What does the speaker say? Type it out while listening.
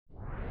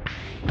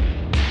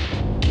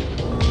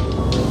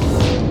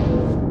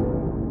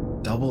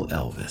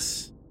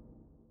Elvis.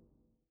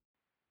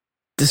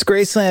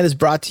 Disgraceland is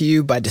brought to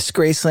you by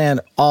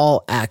Disgraceland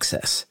All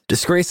Access.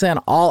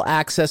 Disgraceland All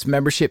Access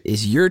membership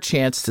is your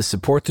chance to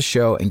support the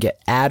show and get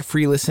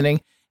ad-free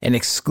listening, an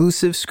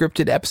exclusive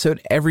scripted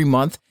episode every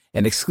month,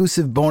 and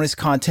exclusive bonus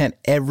content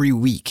every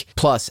week,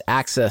 plus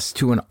access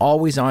to an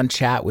always-on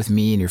chat with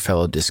me and your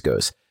fellow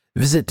discos.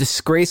 Visit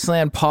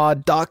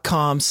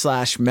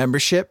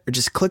disgracelandpod.com/membership or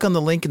just click on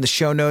the link in the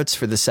show notes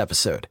for this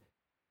episode.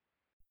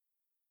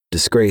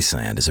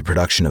 Disgraceland is a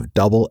production of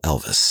Double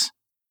Elvis.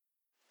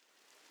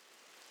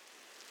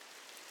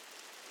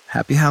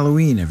 Happy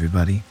Halloween,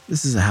 everybody.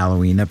 This is a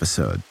Halloween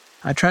episode.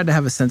 I tried to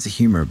have a sense of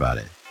humor about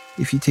it.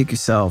 If you take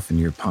yourself and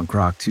your punk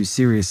rock too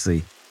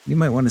seriously, you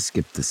might want to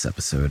skip this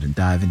episode and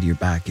dive into your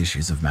back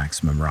issues of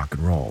Maximum Rock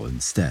and Roll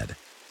instead.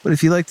 But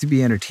if you like to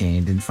be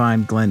entertained and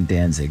find Glenn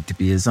Danzig to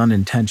be as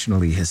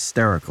unintentionally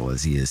hysterical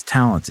as he is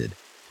talented,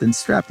 then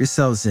strap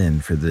yourselves in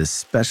for this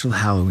special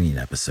Halloween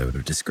episode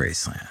of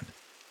Disgraceland.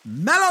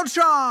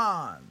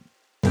 Mellotron!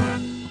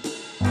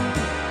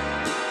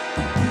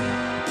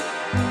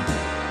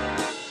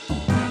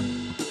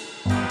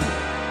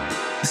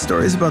 The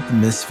stories about the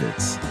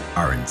Misfits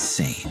are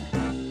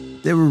insane.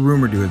 They were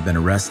rumored to have been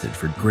arrested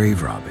for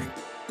grave robbing.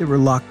 They were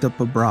locked up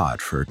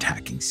abroad for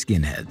attacking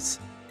skinheads,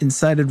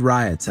 incited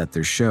riots at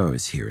their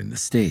shows here in the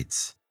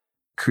States.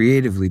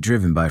 Creatively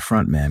driven by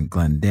frontman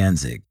Glenn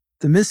Danzig,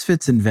 the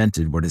Misfits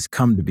invented what has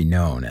come to be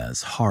known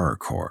as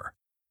horrorcore,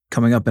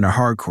 coming up in a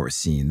hardcore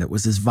scene that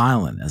was as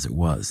violent as it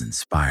was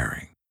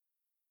inspiring.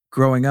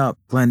 Growing up,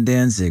 Glenn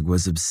Danzig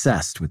was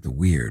obsessed with the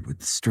weird, with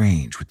the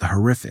strange, with the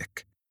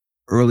horrific.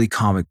 Early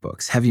comic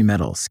books, heavy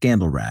metal,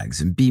 scandal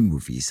rags, and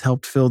B-movies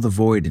helped fill the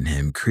void in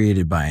him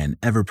created by an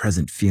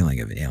ever-present feeling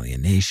of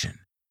alienation.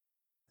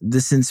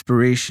 This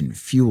inspiration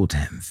fueled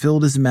him,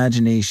 filled his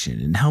imagination,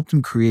 and helped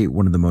him create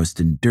one of the most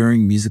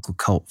enduring musical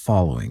cult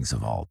followings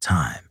of all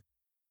time.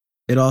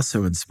 It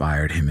also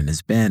inspired him and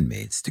his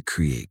bandmates to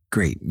create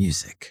great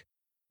music.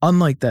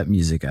 Unlike that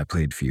music I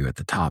played for you at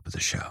the top of the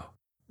show,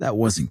 that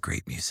wasn't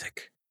great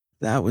music.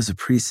 That was a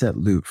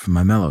preset loop from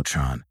my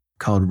Mellotron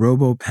called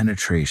Robo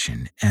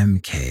Penetration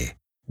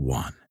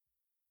MK1.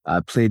 I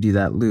played you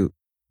that loop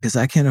because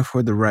I can't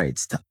afford the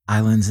rights to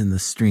Islands in the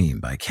Stream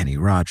by Kenny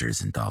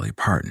Rogers and Dolly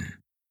Parton.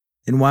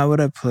 And why would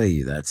I play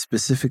you that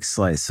specific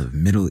slice of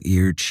middle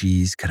ear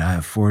cheese? Could I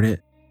afford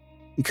it?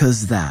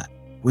 Because that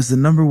was the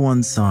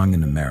 #1 song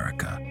in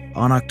America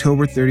on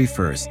October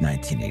 31st,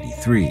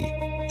 1983,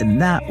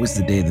 and that was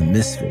the day the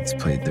Misfits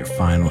played their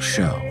final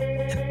show,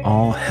 and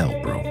all hell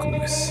broke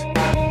loose.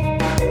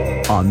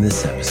 On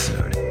this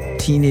episode,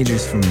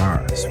 Teenagers from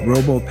Mars,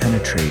 Robo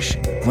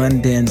Penetration,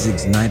 Glenn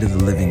Danzig's Night of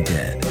the Living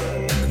Dead,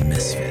 and the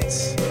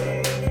Misfits.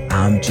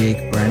 I'm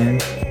Jake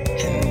Brennan,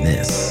 and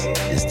this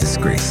is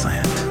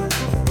Disgraceland.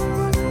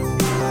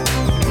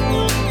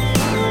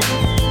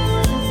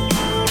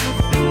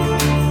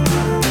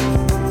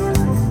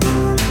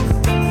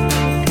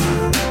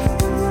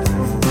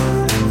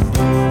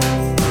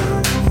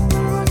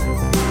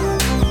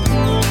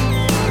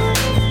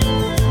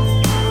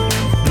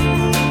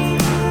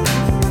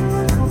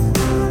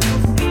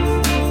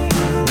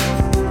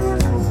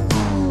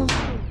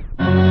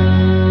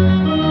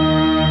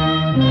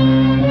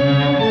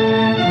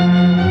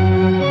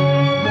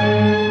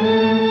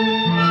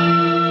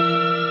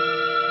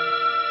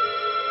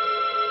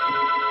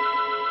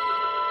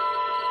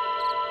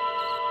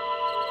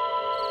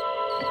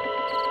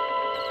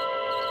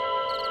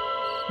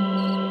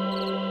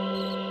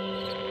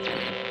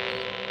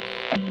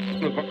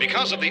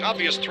 Because of the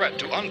obvious threat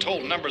to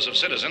untold numbers of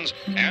citizens,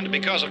 and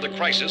because of the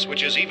crisis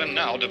which is even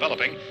now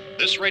developing,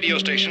 this radio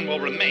station will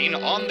remain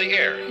on the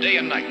air day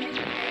and night.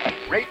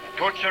 Rape,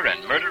 torture,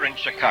 and murder in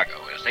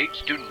Chicago as 8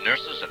 student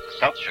nurses at the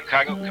South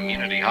Chicago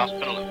Community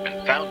Hospital have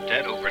been found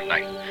dead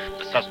overnight.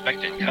 The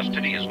suspect in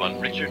custody is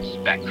one Richard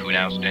Speck, who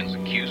now stands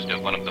accused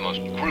of one of the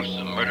most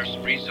gruesome murder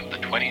sprees of the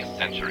 20th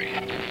century.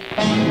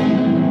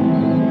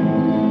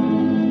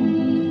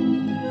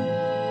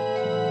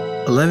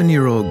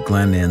 11-year-old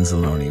Glenn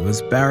Anzalone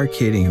was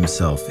barricading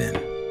himself in,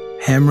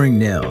 hammering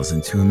nails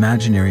into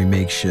imaginary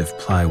makeshift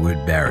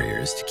plywood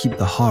barriers to keep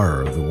the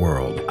horror of the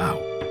world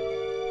out.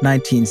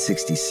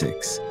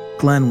 1966.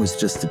 Glenn was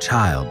just a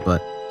child,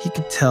 but he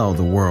could tell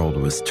the world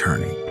was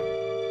turning.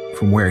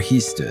 From where he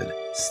stood,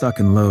 stuck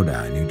in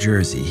Lodi, New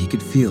Jersey, he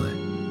could feel it.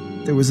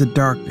 There was a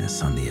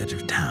darkness on the edge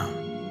of town.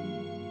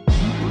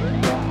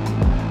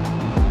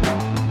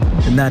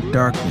 And that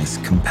darkness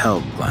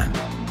compelled Glenn.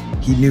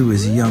 He knew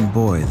as a young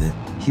boy that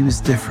he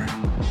was different.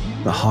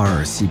 The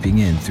horror seeping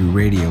in through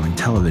radio and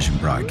television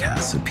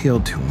broadcasts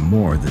appealed to him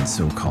more than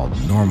so-called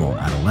normal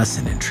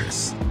adolescent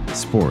interests.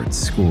 Sports,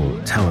 school,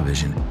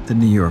 television, the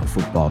New York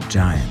football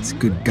giants,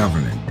 good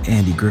government,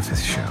 Andy Griffith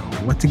Show.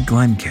 What did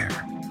Glenn care?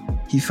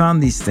 He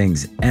found these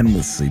things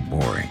endlessly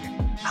boring.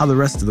 How the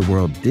rest of the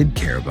world did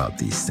care about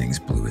these things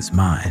blew his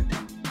mind.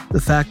 The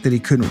fact that he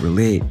couldn't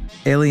relate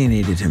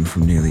alienated him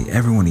from nearly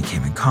everyone he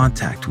came in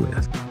contact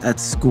with,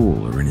 at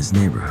school or in his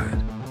neighborhood.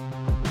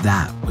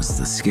 That was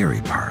the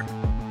scary part,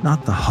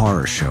 not the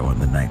horror show on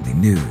the nightly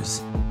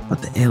news.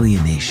 but the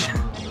alienation.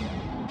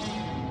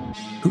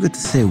 Who got to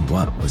say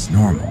what was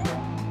normal?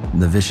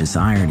 The vicious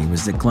irony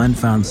was that Glenn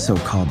found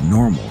so-called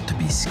normal to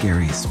be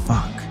scary as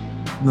fuck.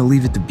 And the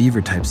Leave It to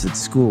Beaver types at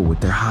school with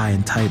their high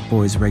and tight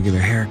boys'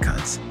 regular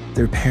haircuts,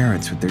 their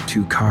parents with their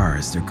 2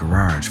 cars, their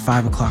garage,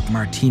 5 o'clock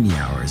martini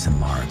hours and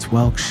Lawrence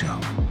Welk show,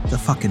 the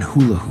fucking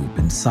hula hoop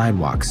and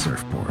sidewalk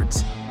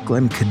surfboards.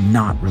 Glenn could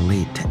not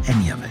relate to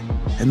any of it.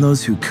 And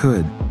those who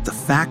could, the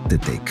fact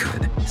that they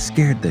could,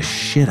 scared the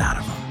shit out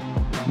of them.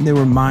 And they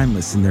were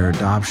mindless in their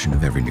adoption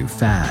of every new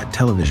fad,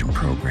 television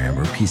program,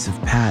 or piece of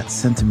pat,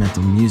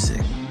 sentimental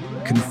music.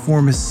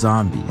 Conformist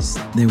zombies,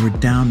 they were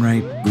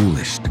downright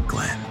ghoulish to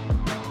Glenn.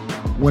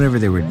 Whenever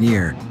they were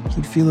near,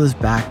 he'd feel his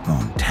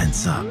backbone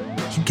tense up.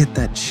 He'd get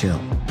that chill,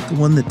 the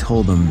one that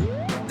told him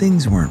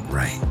things weren't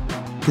right.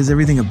 Because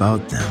everything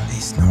about them,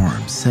 these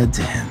norms, said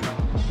to him,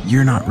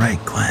 "You're not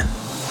right, Glenn.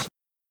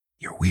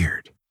 You're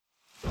weird."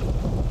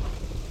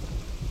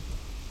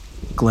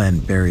 Glenn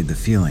buried the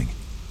feeling.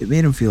 It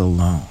made him feel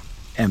alone,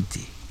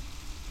 empty.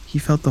 He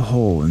felt the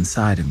hole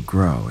inside him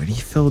grow, and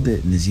he filled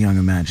it in his young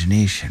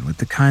imagination with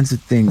the kinds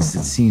of things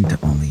that seemed to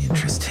only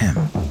interest him.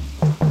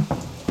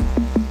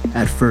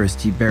 At first,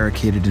 he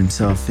barricaded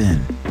himself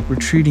in,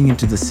 retreating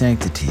into the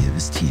sanctity of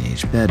his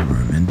teenage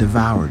bedroom, and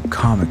devoured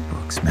comic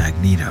books,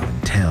 Magneto,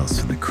 and Tales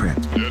from the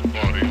Crypt. Dead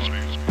bodies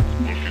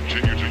will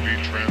continue to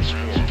be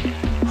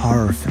transformed.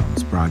 Horror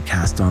films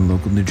broadcast on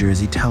local New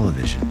Jersey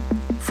television.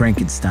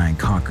 Frankenstein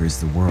Conquers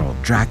the World,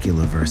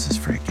 Dracula vs.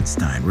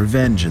 Frankenstein,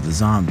 Revenge of the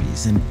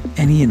Zombies, and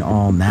any and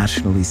all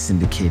nationally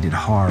syndicated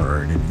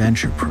horror and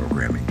adventure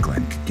programming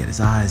Glenn could get his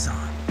eyes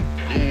on.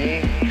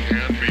 Ghoul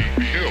can be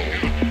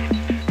killed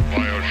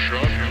by a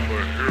shot in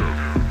the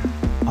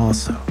head.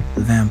 Also,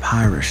 the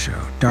Vampira Show,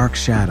 Dark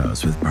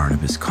Shadows with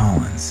Barnabas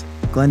Collins.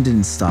 Glenn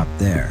didn't stop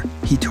there.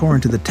 He tore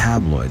into the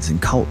tabloids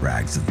and cult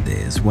rags of the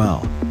day as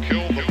well.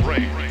 Kill the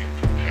brain,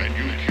 and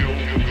you kill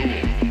the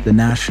ghoul. The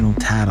National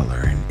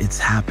Tattler and It's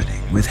Happening,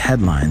 with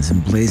headlines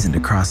emblazoned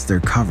across their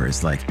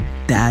covers like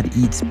 "Dad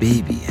Eats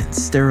Baby" and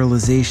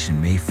 "Sterilization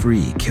May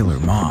Free Killer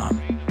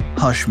Mom."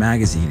 Hush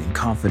magazine and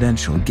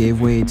Confidential gave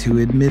way to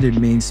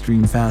admitted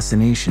mainstream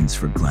fascinations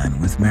for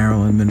Glenn with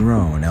Marilyn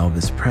Monroe and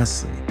Elvis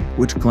Presley,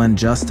 which Glenn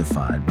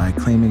justified by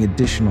claiming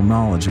additional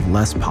knowledge of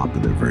less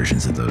popular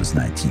versions of those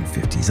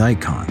 1950s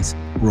icons.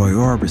 Roy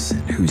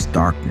Orbison, whose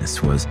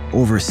darkness was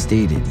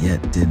overstated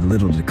yet did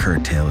little to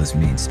curtail his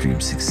mainstream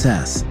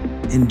success,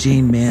 and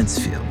Jane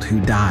Mansfield, who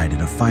died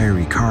in a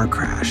fiery car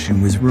crash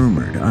and was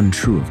rumored,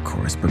 untrue of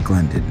course, but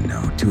Glenn didn't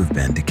know, to have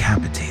been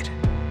decapitated.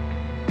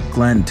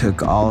 Glenn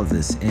took all of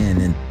this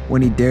in, and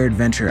when he dared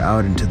venture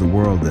out into the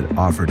world that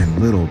offered him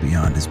little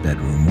beyond his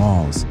bedroom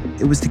walls,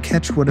 it was to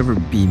catch whatever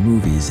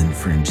B-movies and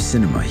fringe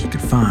cinema he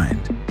could find.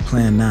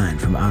 Plan 9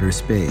 from Outer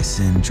Space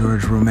and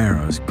George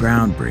Romero's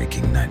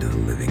groundbreaking Night of the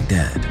Living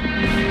Dead.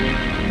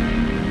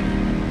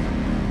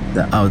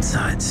 The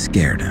outside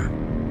scared him.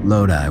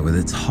 Lodi with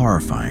its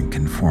horrifying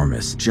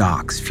conformist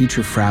jocks,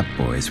 future frat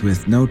boys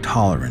with no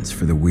tolerance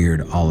for the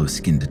weird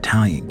olive-skinned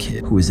Italian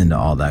kid who was into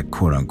all that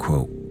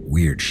quote-unquote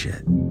weird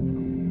shit.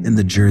 And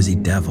the Jersey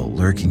Devil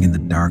lurking in the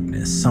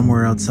darkness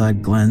somewhere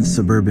outside Glenn's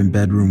suburban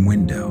bedroom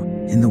window.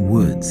 In the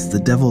woods, the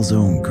devil's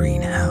own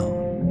green hell.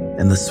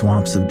 And the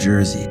swamps of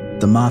Jersey,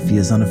 the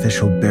mafia's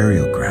unofficial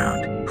burial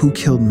ground. Who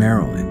killed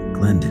Marilyn?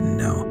 Glenn didn't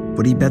know,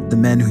 but he bet the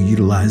men who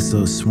utilized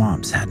those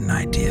swamps had an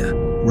idea.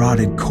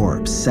 Rotted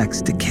corpse,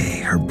 sex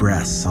decay, her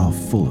breasts all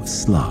full of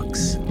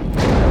slugs.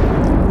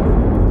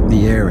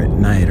 The air at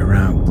night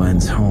around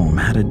Glenn's home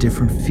had a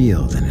different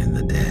feel than in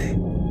the day.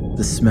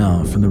 The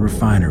smell from the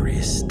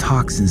refineries,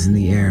 toxins in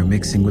the air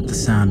mixing with the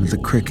sound of the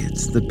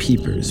crickets, the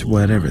peepers,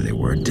 whatever they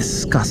were,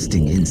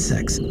 disgusting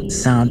insects,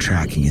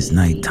 soundtracking his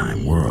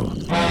nighttime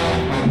world.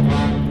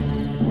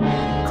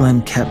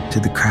 Glenn kept to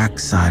the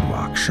cracked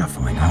sidewalk,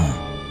 shuffling home.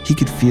 He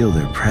could feel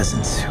their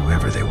presence,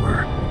 whoever they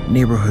were.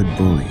 Neighborhood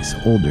bullies,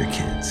 older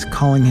kids,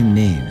 calling him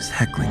names,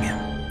 heckling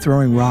him,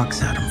 throwing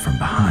rocks at him from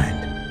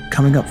behind.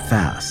 Coming up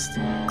fast,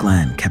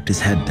 Glenn kept his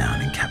head down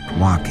and kept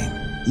walking.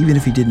 Even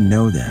if he didn't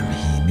know them,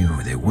 he knew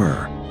who they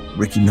were.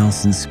 Ricky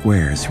Nelson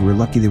squares who were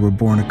lucky they were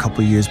born a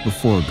couple years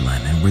before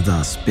Glenn and were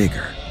thus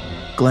bigger.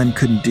 Glenn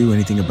couldn't do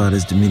anything about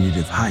his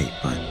diminutive height,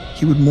 but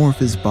he would morph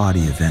his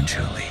body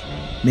eventually.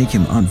 Make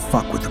him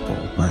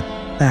unfuckwithable, but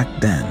back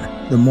then,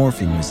 the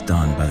morphing was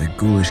done by the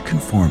ghoulish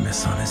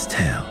conformists on his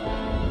tail.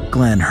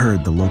 Glenn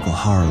heard the local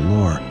horror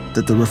lore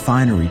that the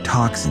refinery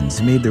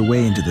toxins made their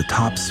way into the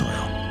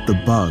topsoil.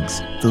 The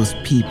bugs, those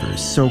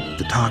peepers, soaked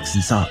the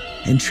toxins up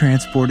and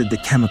transported the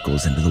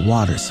chemicals into the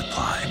water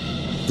supply.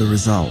 The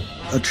result,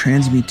 a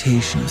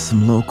transmutation of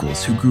some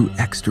locals who grew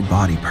extra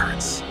body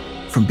parts.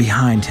 From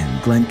behind him,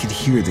 Glenn could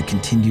hear the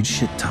continued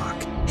shit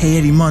talk. "Hey,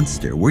 Eddie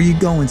Munster, where you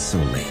going so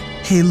late?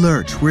 Hey,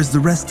 Lurch, where's the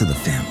rest of the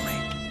family?"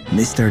 And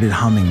they started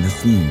humming the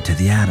theme to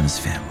the Addams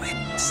Family,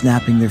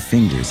 snapping their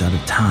fingers out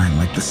of time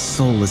like the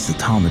soulless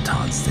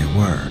automatons they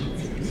were.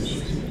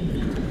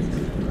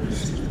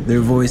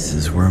 Their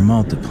voices were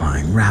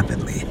multiplying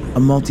rapidly, a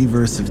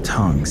multiverse of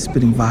tongues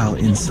spitting vile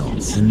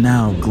insults, and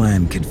now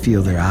Glenn could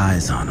feel their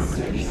eyes on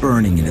him,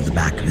 burning into the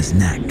back of his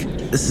neck.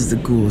 This is the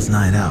ghouls'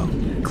 night out.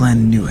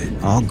 Glenn knew it.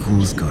 All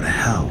ghouls go to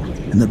hell.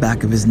 And the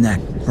back of his neck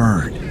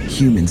burned,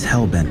 humans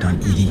hell-bent on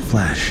eating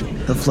flesh.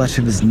 The flesh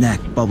of his neck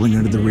bubbling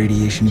under the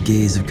radiation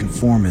gaze of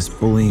conformists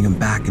bullying him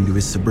back into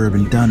his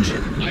suburban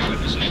dungeon.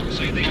 Eyewitnesses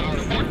say they are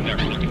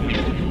ordinary-looking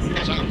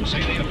people. Some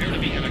say they appear to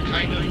be in a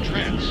kind of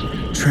trance.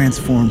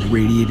 Transformed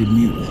radiated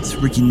mutants,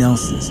 Ricky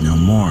Nelson's no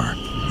more.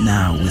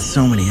 Now, with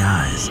so many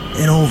eyes,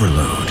 an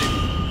overload.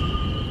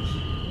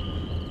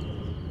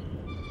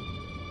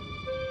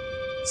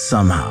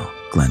 Somehow,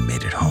 Glenn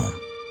made it home,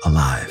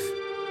 alive.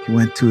 He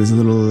went to his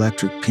little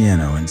electric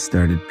piano and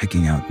started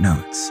picking out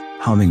notes,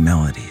 humming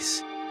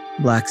melodies.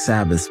 Black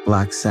Sabbath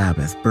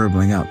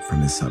burbling up from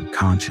his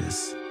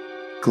subconscious.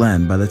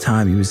 Glenn, by the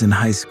time he was in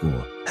high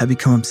school, had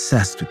become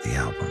obsessed with the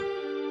album.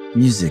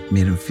 Music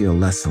made him feel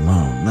less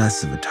alone,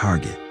 less of a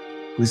target.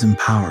 It was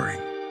empowering.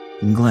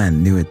 And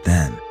Glenn knew it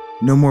then.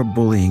 No more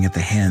bullying at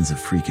the hands of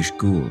freakish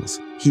ghouls.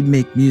 He'd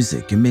make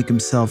music and make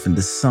himself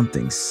into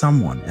something,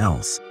 someone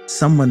else,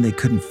 someone they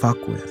couldn't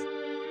fuck with.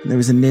 And there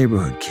was a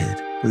neighborhood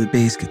kid with a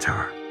bass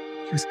guitar.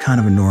 He was kind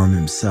of a norm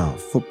himself,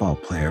 football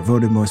player,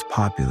 voted most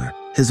popular.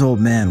 His old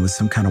man was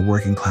some kind of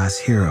working class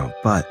hero,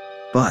 but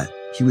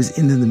he was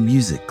into the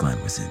music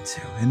Glenn was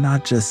into, and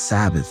not just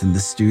Sabbath and the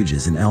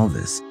Stooges and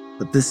Elvis,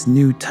 but this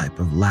new type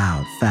of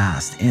loud,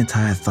 fast,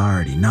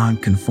 anti-authority,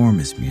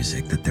 non-conformist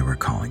music that they were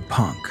calling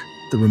punk.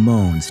 The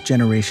Ramones,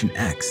 Generation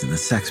X, and the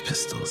Sex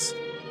Pistols.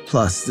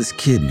 Plus, this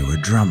kid knew a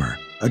drummer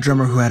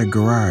who had a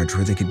garage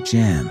where they could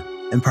jam,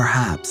 and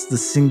perhaps the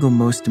single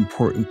most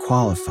important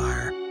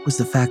qualifier was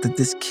the fact that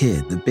this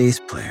kid, the bass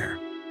player,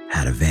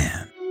 had a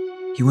van.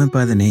 He went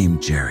by the name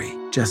Jerry,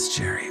 just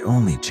Jerry,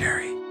 only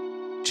Jerry.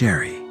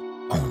 Jerry,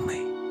 only.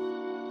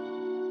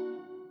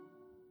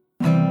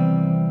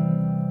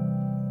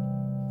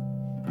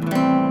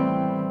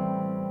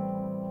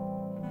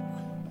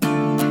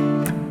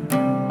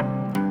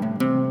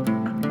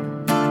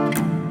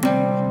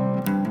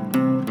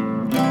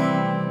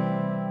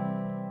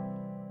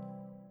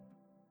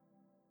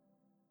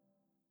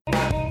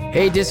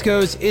 Hey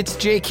Discos, it's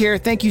Jake here.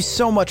 Thank you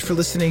so much for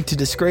listening to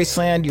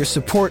Disgraceland. Your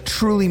support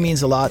truly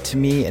means a lot to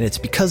me, and it's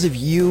because of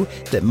you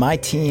that my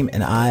team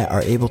and I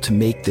are able to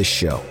make this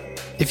show.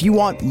 If you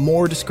want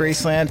more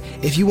Disgraceland,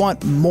 if you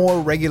want more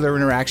regular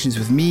interactions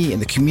with me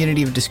and the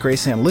community of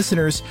Disgraceland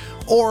listeners,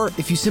 or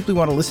if you simply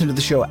want to listen to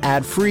the show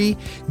ad-free,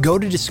 go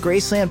to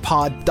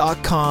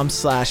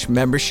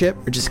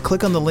disgracelandpod.com/membership or just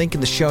click on the link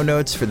in the show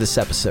notes for this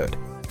episode.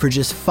 For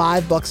just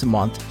 $5 a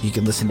month, you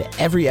can listen to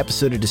every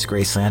episode of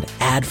Disgraceland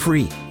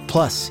ad-free.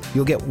 Plus,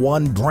 you'll get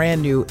one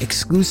brand new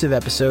exclusive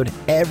episode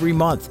every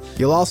month.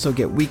 You'll also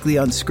get weekly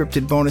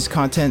unscripted bonus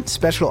content,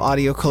 special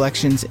audio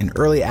collections, and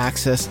early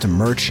access to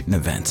merch and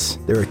events.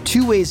 There are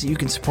two ways that you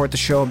can support the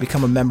show and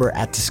become a member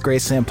at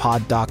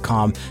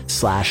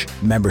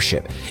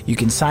disgracelandpod.com/membership. You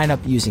can sign up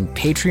using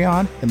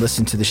Patreon and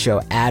listen to the show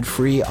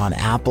ad-free on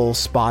Apple,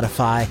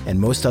 Spotify,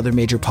 and most other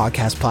major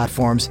podcast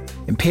platforms.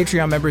 And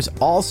Patreon members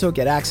also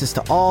get access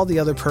to all the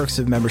other perks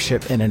of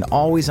membership and an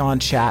always-on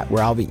chat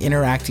where I'll be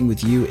interacting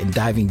with you and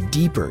diving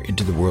deeper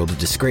into the world of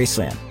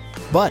Disgraceland.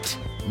 But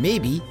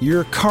maybe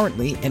you're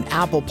currently an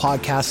Apple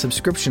Podcast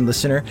subscription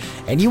listener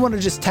and you want to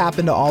just tap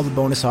into all the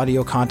bonus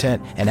audio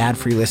content and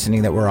ad-free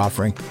listening that we're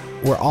offering.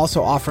 We're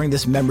also offering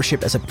this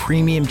membership as a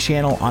premium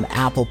channel on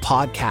Apple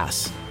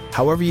Podcasts.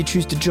 However you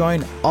choose to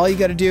join, all you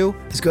got to do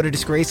is go to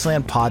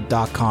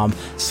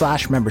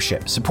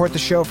disgracelandpod.com/membership. Support the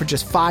show for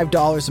just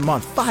 $5 a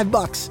month,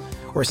 $5,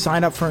 or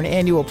sign up for an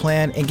annual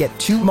plan and get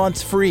 2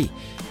 months free.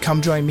 Come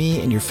join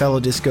me and your fellow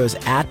discos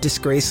at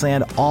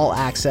Disgraceland All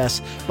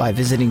Access by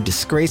visiting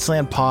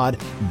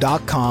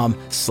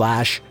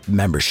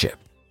disgracelandpod.com/membership.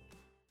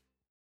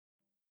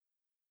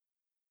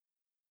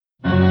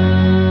 A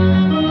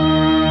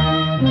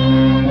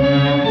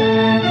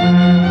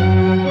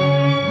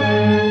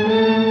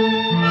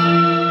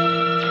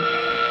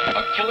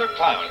killer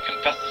clown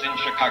confesses in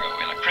Chicago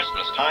in a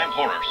Christmas-time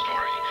horror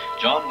story.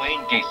 John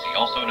Wayne Gacy,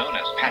 also known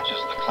as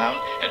Patches the Clown,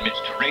 admits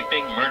to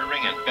raping,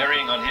 murdering, and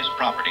burying on his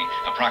property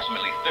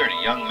approximately 30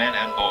 young men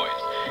and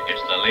boys.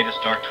 It's the latest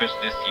dark twist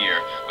this year,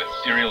 with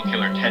serial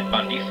killer Ted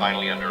Bundy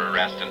finally under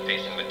arrest and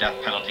facing the death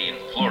penalty in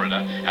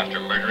Florida after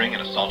murdering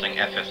and assaulting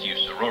FSU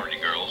sorority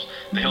girls.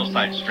 The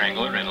Hillside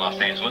Strangler in Los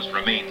Angeles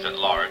remains at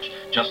large.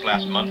 Just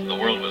last month, the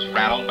world was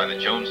rattled by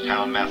the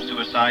Jonestown mass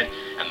suicide,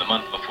 and the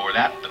month before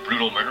that, the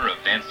brutal murder of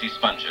Nancy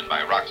Spungen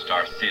by rock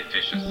star Sid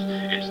Vicious.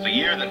 It's the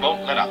year that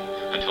won't let up,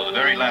 until the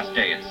very last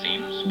day, it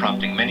seems,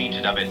 prompting many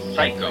to dub it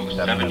Psycho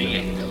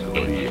 78.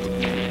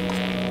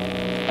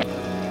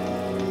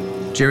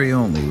 Jerry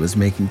Only was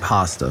making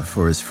pasta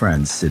for his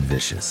friend Sid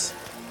Vicious,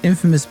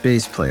 infamous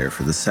bass player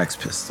for the Sex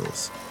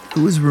Pistols,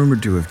 who was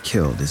rumored to have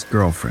killed his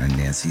girlfriend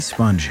Nancy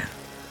Spungen.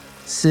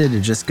 Sid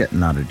had just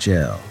gotten out of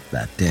jail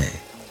that day.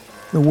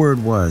 The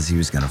word was he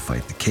was going to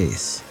fight the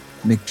case.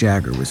 Mick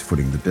Jagger was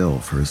footing the bill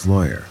for his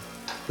lawyer,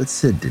 but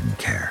Sid didn't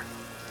care.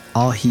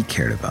 All he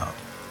cared about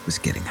was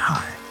getting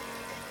high.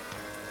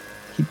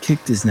 He'd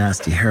kicked his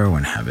nasty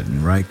heroin habit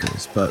in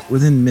Rikers, but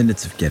within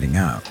minutes of getting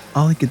out,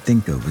 all he could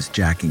think of was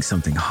jacking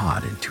something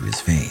hot into his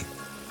vein.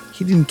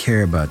 He didn't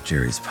care about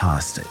Jerry's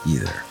pasta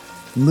either.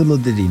 Little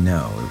did he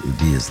know it would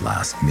be his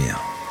last meal.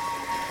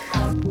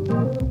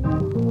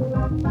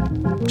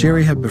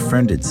 Jerry had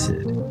befriended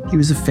Sid. He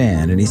was a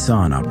fan and he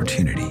saw an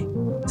opportunity.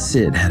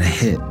 Sid had a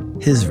hit,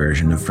 his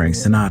version of Frank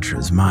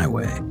Sinatra's My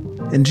Way,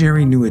 and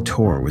Jerry knew a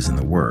tour was in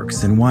the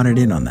works and wanted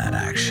in on that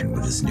action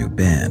with his new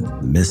band,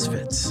 the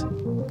Misfits.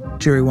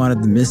 Jerry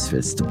wanted the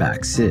Misfits to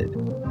back Sid.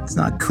 It's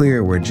not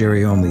clear where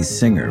Jerry Only's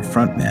singer,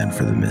 frontman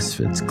for the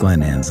Misfits,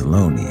 Glenn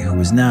Anzalone, who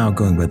was now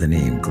going by the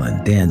name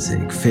Glenn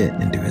Danzig, fit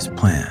into his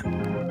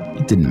plan.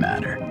 It didn't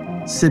matter.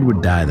 Sid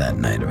would die that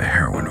night of a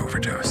heroin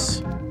overdose.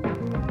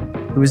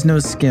 There was no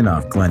skin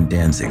off Glenn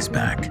Danzig's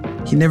back.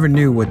 He never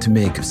knew what to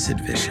make of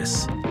Sid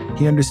Vicious.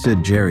 He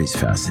understood Jerry's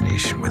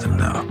fascination with him,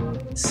 though.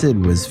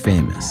 Sid was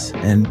famous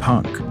and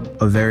punk,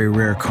 a very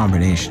rare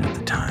combination at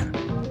the time.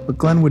 But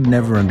Glenn would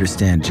never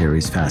understand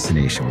Jerry's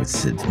fascination with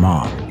Sid's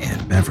mom,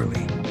 Ann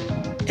Beverly.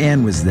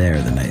 Ann was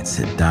there the night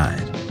Sid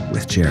died,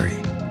 with Jerry.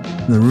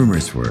 The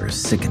rumors were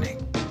sickening.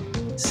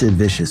 Sid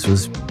Vicious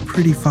was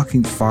pretty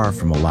fucking far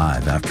from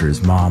alive after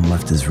his mom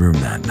left his room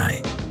that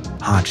night.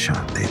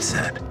 Hotshot, they'd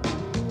said.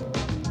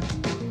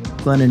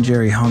 Glenn and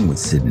Jerry hung with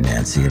Sid and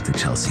Nancy at the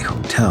Chelsea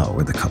Hotel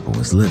where the couple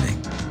was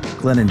living.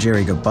 Glenn and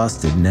Jerry got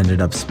busted and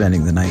ended up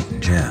spending the night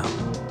in jail.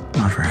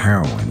 Not for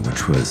heroin,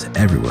 which was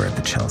everywhere at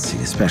the Chelsea,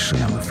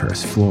 especially on the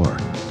first floor,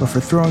 but for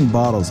throwing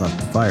bottles off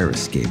the fire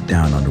escape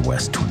down onto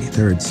West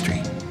 23rd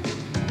Street.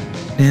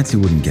 Nancy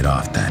wouldn't get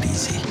off that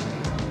easy.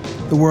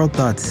 The world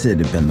thought Sid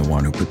had been the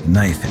one who put the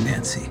knife in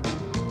Nancy.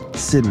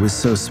 Sid was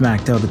so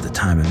smacked out at the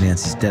time of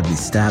Nancy's deadly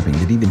stabbing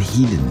that even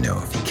he didn't know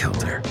if he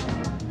killed her.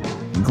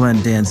 And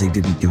Glenn Danzig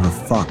didn't give a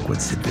fuck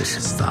what Sid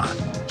Vicious thought.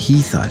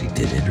 He thought he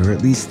did it, or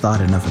at least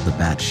thought enough of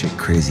the batshit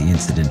crazy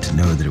incident to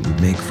know that it would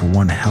make for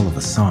one hell of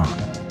a song.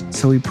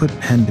 So he put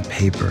pen to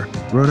paper,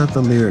 wrote out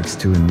the lyrics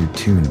to a new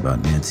tune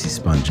about Nancy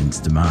Spongeon's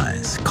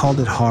demise, called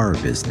it Horror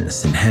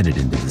Business, and headed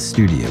into the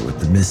studio with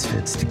the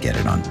Misfits to get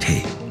it on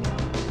tape.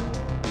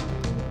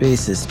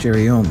 Bassist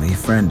Jerry Only,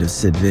 friend of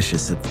Sid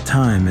Vicious at the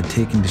time, had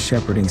taken to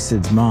shepherding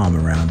Sid's mom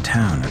around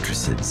town after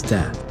Sid's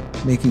death,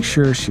 making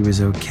sure she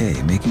was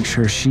okay, making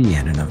sure she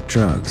had enough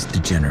drugs,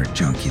 degenerate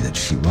junkie that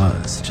she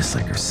was, just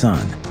like her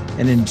son,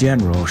 and in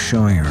general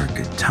showing her a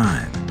good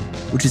time.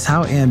 Which is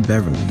how Ann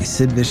Beverly,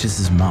 Sid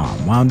Vicious's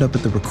mom, wound up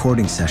at the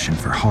recording session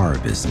for Horror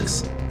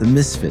Business, the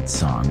Misfits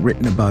song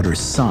written about her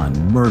son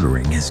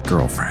murdering his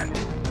girlfriend.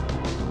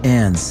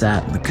 Ann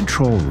sat in the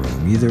control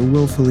room, either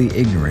willfully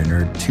ignorant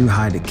or too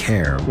high to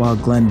care, while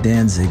Glenn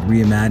Danzig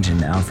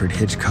reimagined Alfred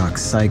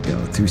Hitchcock's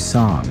Psycho through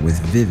song with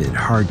vivid,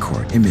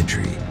 hardcore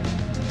imagery.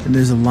 And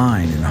there's a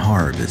line in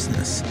Horror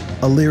Business,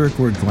 a lyric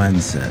where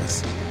Glenn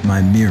says,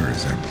 "My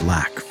mirrors are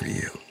black for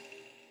you."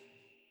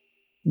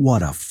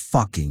 What a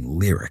fucking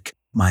lyric.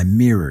 My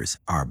mirrors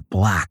are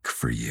black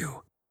for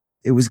you.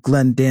 It was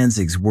Glenn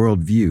Danzig's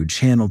worldview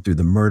channeled through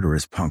the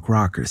murderous punk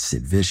rocker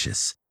Sid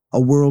Vicious, a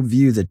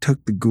worldview that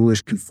took the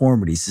ghoulish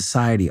conformity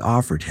society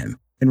offered him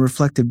and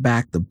reflected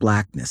back the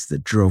blackness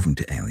that drove him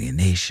to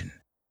alienation.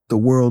 The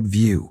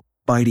worldview,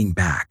 biting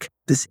back,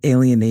 this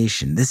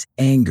alienation, this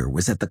anger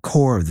was at the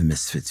core of the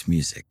Misfits'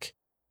 music.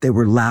 They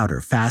were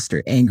louder,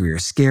 faster, angrier,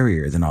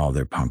 scarier than all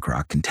their punk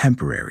rock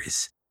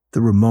contemporaries. The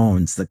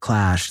Ramones, the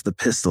Clash, the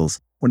Pistols,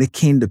 when it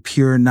came to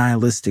pure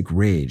nihilistic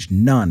rage,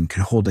 none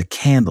could hold a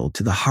candle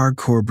to the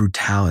hardcore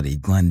brutality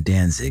Glenn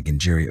Danzig and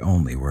Jerry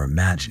Only were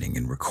imagining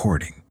and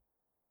recording.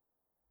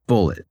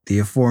 Bullet, the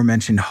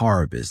aforementioned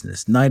Horror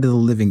Business, Night of the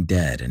Living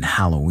Dead, and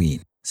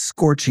Halloween,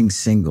 scorching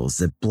singles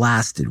that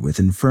blasted with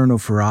infernal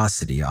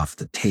ferocity off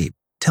the tape,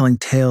 telling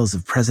tales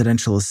of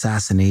presidential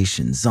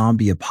assassination,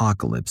 zombie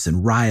apocalypse,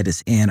 and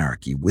riotous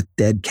anarchy with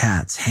dead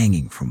cats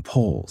hanging from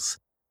poles.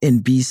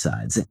 In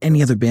B-sides that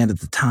any other band at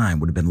the time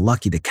would have been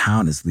lucky to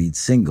count as lead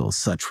singles,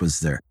 such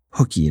was their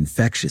hooky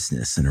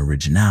infectiousness and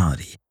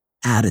originality.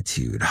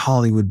 Attitude,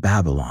 Hollywood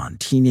Babylon,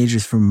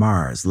 Teenagers from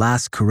Mars,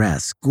 Last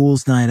Caress,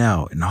 Ghouls Night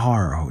Out, and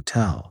Horror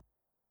Hotel.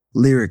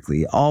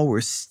 Lyrically, all were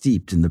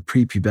steeped in the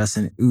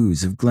prepubescent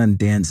ooze of Glenn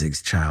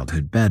Danzig's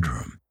childhood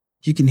bedroom.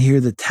 You can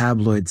hear the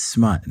tabloid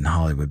smut in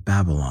Hollywood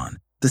Babylon,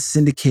 the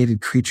syndicated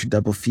creature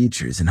double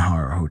features in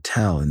Horror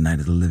Hotel and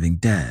Night of the Living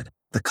Dead,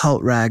 the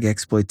cult rag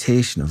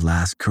exploitation of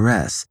Last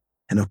Caress,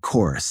 and of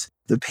course,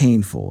 the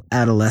painful,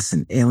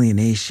 adolescent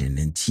alienation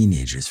in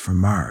Teenagers from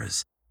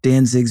Mars.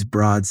 Danzig's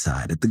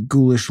broadside at the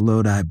ghoulish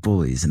Lodi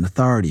bullies and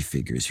authority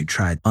figures who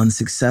tried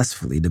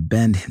unsuccessfully to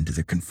bend him to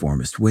their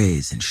conformist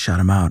ways and shut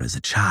him out as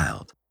a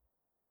child.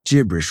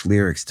 Gibberish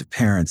lyrics to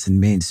parents and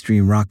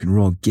mainstream rock and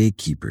roll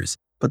gatekeepers,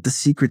 but the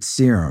secret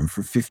serum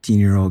for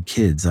 15-year-old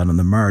kids out on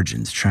the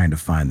margins trying to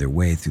find their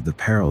way through the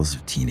perils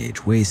of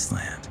teenage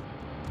wasteland.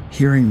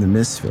 Hearing the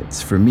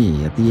Misfits, for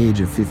me, at the age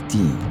of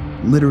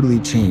 15, literally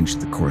changed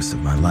the course of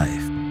my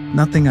life.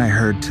 Nothing I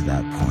heard to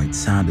that point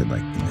sounded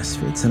like the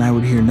Misfits, and I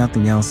would hear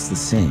nothing else the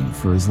same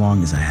for as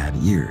long as I had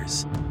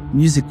ears.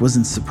 Music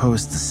wasn't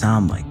supposed to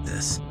sound like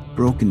this.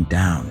 broken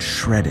down,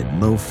 shredded,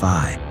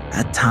 lo-fi,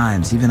 at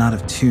times even out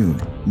of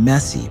tune,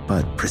 messy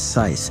but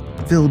precise,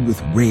 filled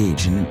with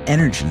rage and an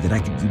energy that I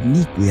could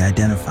uniquely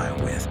identify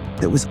with,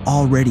 that was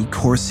already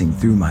coursing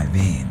through my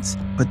veins,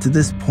 but to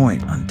this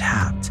point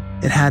untapped.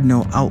 It had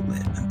no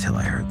outlet until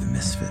I heard the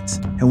Misfits,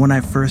 and when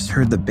I first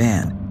heard the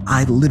band,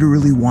 I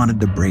literally wanted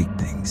to break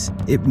things.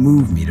 It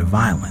moved me to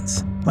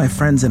violence. My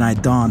friends and I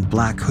donned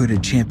black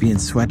hooded Champion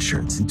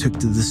sweatshirts and took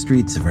to the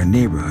streets of our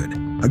neighborhood,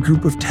 a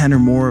group of 10 or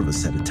more of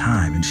us at a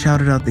time, and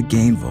shouted out the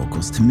gain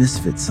vocals to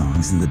Misfit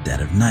songs in the dead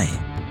of night.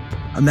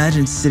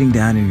 Imagine sitting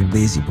down in your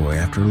lazy boy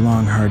after a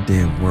long, hard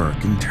day of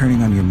work and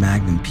turning on your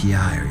Magnum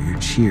PI or your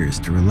Cheers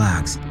to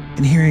relax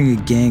and hearing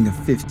a gang of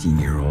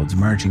 15-year-olds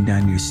marching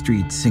down your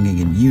street singing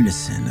in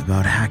unison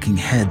about hacking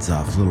heads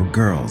off little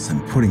girls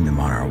and putting them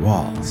on our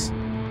walls.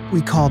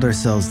 We called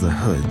ourselves the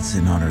Hoods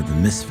in honor of the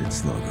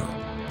Misfits logo,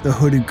 the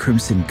Hooded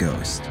Crimson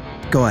Ghost.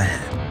 Go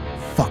ahead,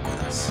 fuck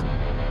with us.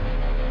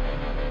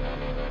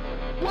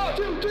 1,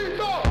 2, 3,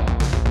 4.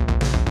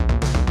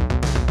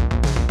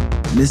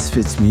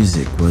 Misfits'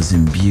 music was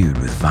imbued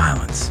with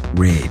violence,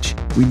 rage.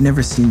 We'd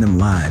never seen them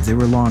live. They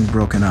were long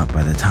broken up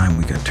by the time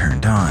we got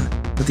turned on,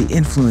 but the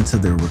influence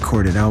of their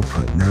recorded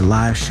output and their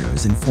live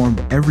shows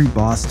informed every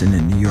Boston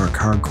and New York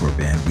hardcore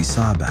band we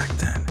saw back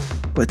then.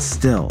 But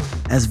still,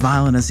 as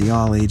violent as the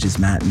all-ages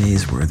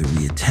matinees were that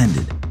we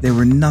attended, they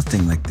were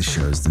nothing like the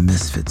shows the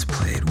Misfits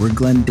played, where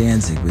Glenn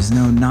Danzig was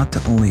known not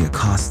to only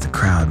accost the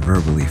crowd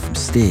verbally from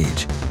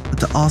stage, but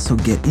to also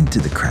get into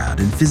the crowd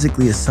and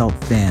physically assault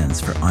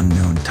fans for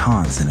unknown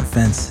taunts and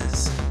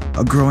offenses.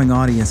 A growing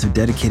audience of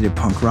dedicated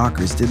punk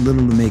rockers did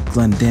little to make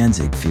Glenn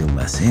Danzig feel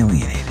less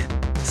alienated.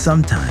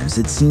 Sometimes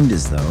it seemed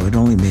as though it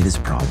only made his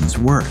problems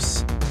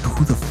worse.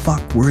 Who the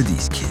fuck were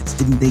these kids?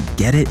 Didn't they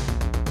get it?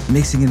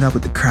 Mixing it up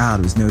with the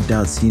crowd was no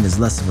doubt seen as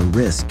less of a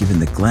risk, given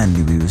that Glenn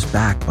knew he was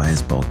backed by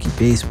his bulky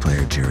bass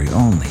player Jerry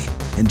Only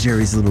and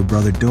Jerry's little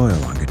brother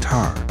Doyle on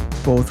guitar.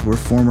 Both were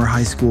former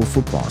high school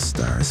football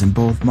stars and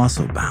both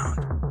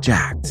muscle-bound,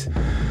 jacked.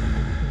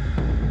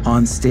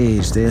 On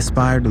stage, they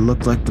aspired to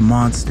look like the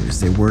monsters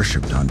they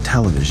worshipped on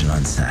television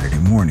on Saturday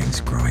mornings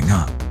growing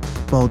up.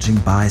 Bulging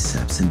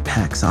biceps and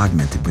pecs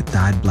augmented with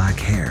dyed black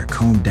hair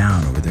combed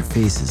down over their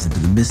faces into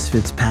the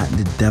Misfits'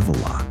 patented devil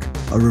lock,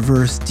 a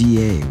reverse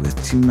DA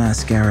with two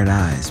mascaraed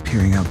eyes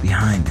peering out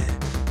behind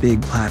it,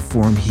 big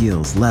platform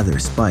heels, leather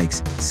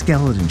spikes,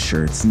 skeleton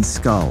shirts, and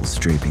skulls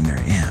draping their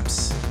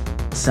amps.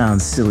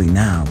 Sounds silly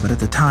now, but at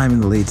the time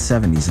in the late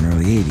 70s and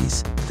early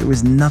 80s, there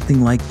was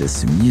nothing like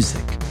this in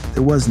music.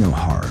 There was no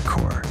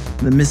horrorcore.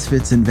 The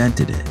Misfits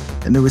invented it,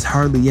 and there was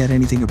hardly yet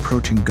anything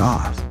approaching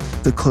goth.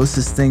 The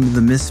closest thing to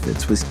the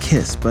Misfits was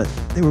Kiss, but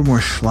they were more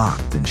schlock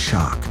than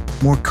shock,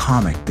 more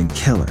comic than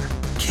killer.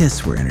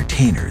 Kiss were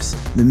entertainers,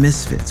 the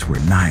Misfits were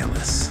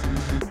nihilists.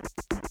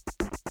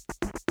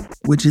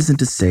 Which isn't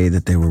to say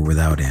that they were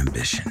without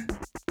ambition.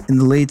 In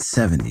the late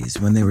 70s,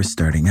 when they were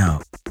starting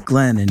out,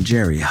 Glenn and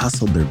Jerry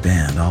hustled their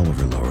band all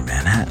over Lower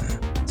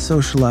Manhattan,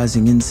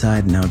 socializing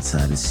inside and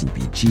outside of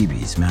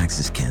CBGB's,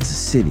 Max's Kansas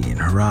City, and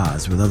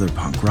Hurrah's with other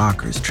punk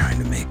rockers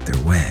trying to make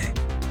their way.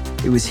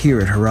 It was here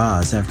at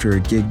Hurrah's, after a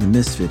gig the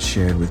Misfits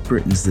shared with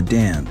Britain's The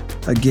Damned,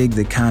 a gig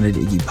that counted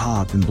Iggy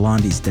Pop and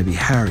Blondie's Debbie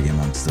Harry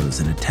amongst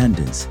those in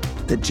attendance,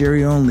 that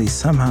Jerry Only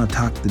somehow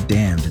talked The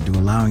Damned into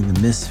allowing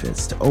the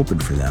Misfits to open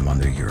for them on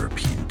their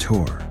European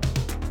tour.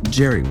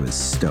 Jerry was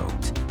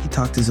stoked. He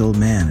talked his old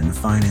man into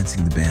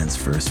financing the band's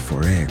first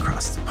foray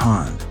across the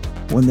pond.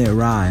 When they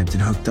arrived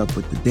and hooked up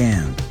with The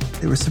Damned,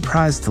 they were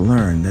surprised to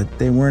learn that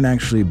they weren't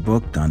actually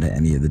booked onto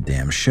any of the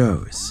Damned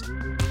shows.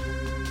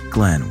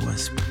 Glenn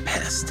was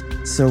pissed.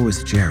 So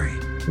was Jerry.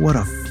 What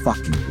a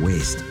fucking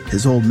waste.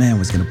 His old man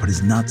was going to put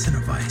his nuts in a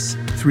vice.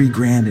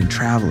 $3,000 in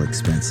travel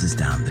expenses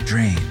down the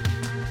drain.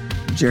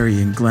 Jerry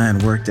and Glenn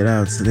worked it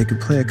out so they could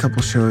play a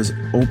couple shows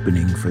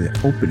opening for the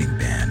opening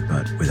band,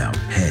 but without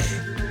pay.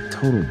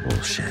 Total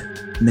bullshit.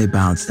 And they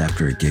bounced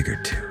after a gig or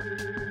two.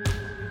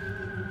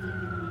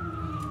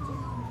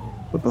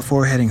 But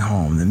before heading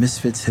home, the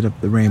Misfits hit up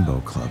the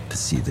Rainbow Club to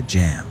see the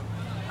jam.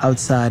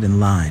 Outside in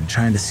line,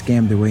 trying to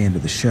scam their way into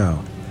the show,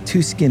 two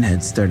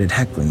skinheads started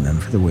heckling them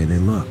for the way they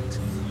looked.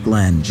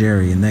 Glenn,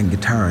 Jerry, and then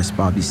guitarist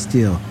Bobby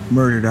Steele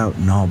murdered out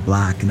in all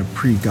black in a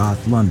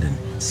pre-goth London,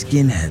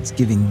 skinheads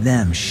giving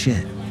them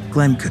shit.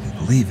 Glenn couldn't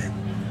believe it.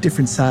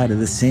 Different side of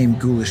the same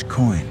ghoulish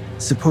coin.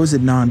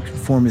 Supposed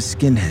non-conformist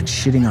skinheads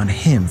shitting on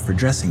him for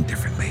dressing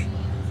differently.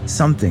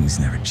 Some things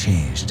never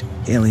changed.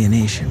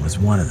 Alienation was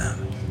one of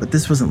them. But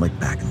this wasn't like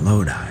back in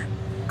Lodi.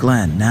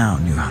 Glenn now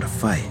knew how to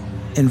fight,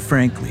 and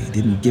frankly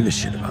didn't give a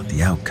shit about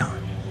the outcome.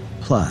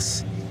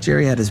 Plus,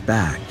 Jerry had his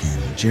back,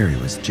 and Jerry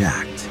was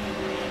jacked.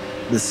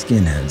 The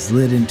skinheads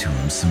lit into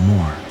him some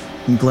more,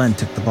 and Glenn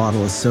took the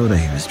bottle of soda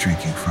he was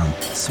drinking from,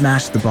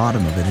 smashed the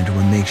bottom of it into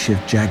a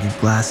makeshift jagged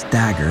glass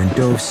dagger, and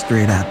dove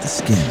straight at the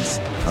skins.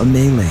 A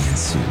melee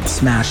ensued,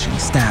 smashing,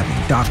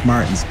 stabbing, Doc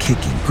Martens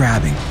kicking,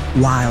 grabbing,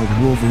 wild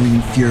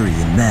Wolverine fury,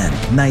 and then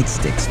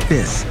nightsticks,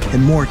 fists,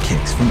 and more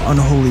kicks from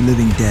unholy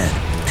living dead,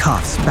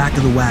 cuffs, back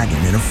of the wagon,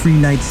 and a free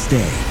night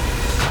stay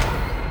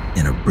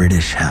in a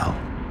British hell.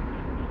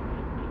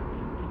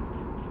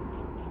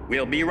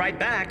 We'll be right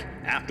back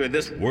after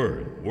this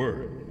word.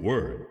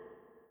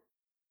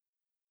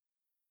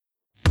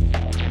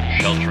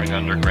 Sheltering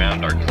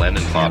underground are Glenn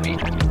and Bobby.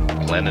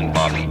 Glenn and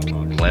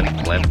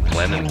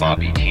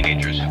Bobby,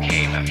 teenagers who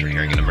came after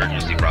hearing an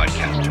emergency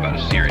broadcast about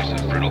a series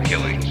of brutal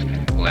killings.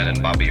 Glenn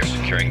and Bobby are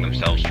securing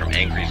themselves from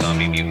angry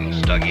zombie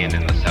mutants dug in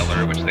the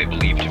cellar, which they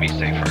believe to be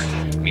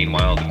safer.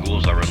 Meanwhile, the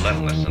ghouls are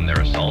relentless in their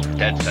assault,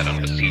 dead set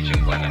on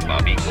besieging Glenn and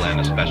Bobby, Glenn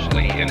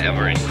especially, in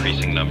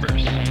ever-increasing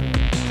numbers.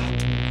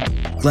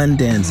 Glenn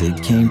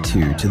Danzig came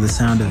to the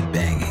sound of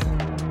banging,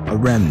 a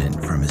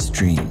remnant from his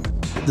dream.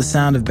 The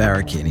sound of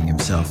barricading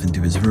himself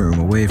into his room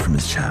away from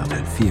his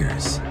childhood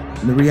fears.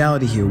 And the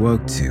reality he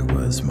awoke to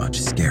was much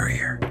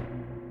scarier.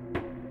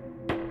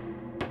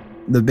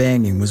 The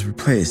banging was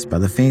replaced by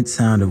the faint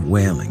sound of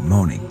wailing,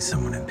 moaning,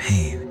 someone in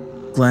pain.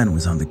 Glenn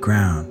was on the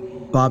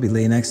ground. Bobby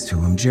lay next to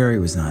him. Jerry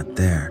was not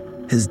there.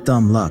 His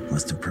dumb luck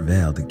must have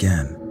prevailed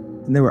again.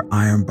 And there were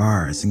iron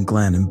bars, and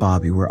Glenn and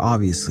Bobby were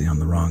obviously on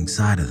the wrong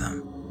side of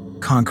them.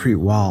 Concrete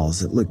walls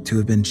that looked to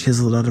have been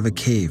chiseled out of a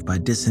cave by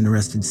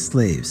disinterested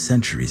slaves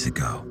centuries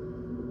ago.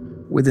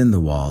 Within the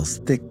walls,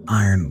 thick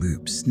iron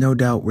loops, no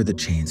doubt where the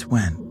chains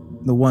went.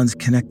 The ones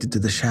connected to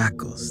the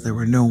shackles. There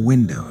were no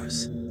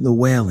windows. The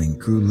wailing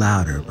grew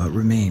louder but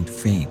remained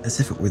faint, as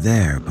if it were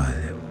there, but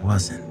it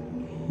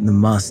wasn't. The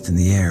must in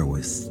the air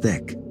was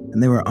thick,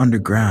 and they were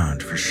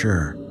underground for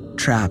sure,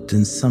 trapped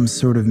in some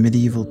sort of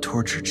medieval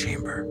torture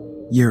chamber.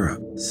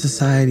 Europe,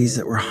 societies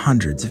that were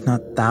hundreds, if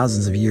not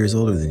thousands of years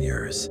older than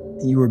yours,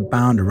 and you were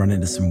bound to run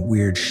into some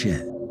weird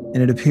shit. And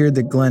it appeared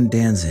that Glenn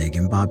Danzig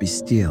and Bobby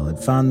Steele had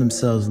found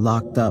themselves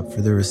locked up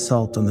for their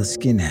assault on the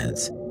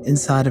skinheads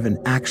inside of an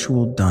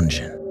actual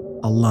dungeon,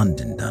 a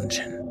London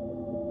dungeon.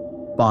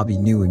 Bobby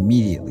knew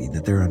immediately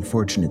that their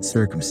unfortunate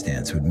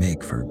circumstance would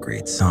make for a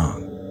great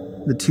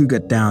song. The two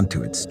got down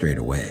to it straight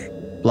away,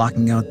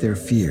 blocking out their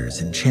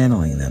fears and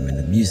channeling them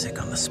into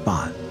music on the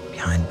spot,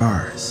 behind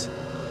bars.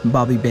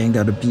 Bobby banged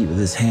out a beat with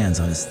his hands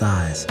on his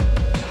thighs.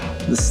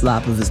 The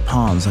slap of his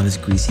palms on his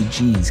greasy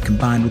jeans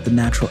combined with the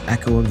natural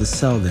echo of the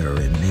cell they were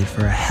in made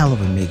for a hell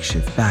of a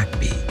makeshift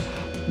backbeat.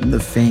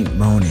 The faint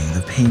moaning,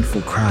 the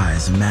painful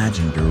cries,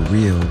 imagined or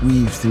real,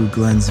 weaved through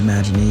Glenn's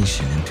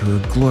imagination into a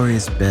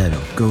glorious bed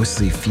of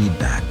ghostly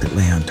feedback that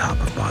lay on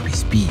top of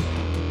Bobby's beat.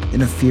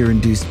 In a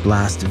fear-induced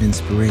blast of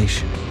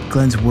inspiration,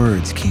 Glenn's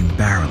words came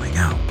barreling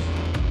out.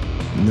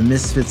 The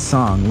Misfits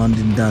song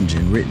London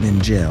Dungeon, written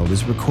in jail,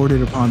 was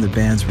recorded upon the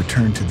band's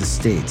return to the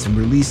States and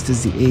released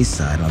as the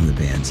A-side on the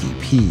band's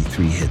EP,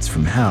 3 Hits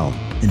from Hell,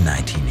 in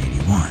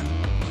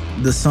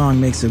 1981. The song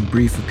makes a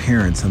brief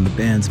appearance on the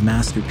band's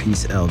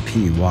masterpiece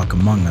LP, Walk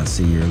Among Us,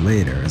 a year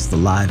later, as the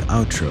live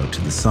outro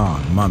to the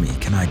song, Mummy,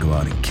 Can I Go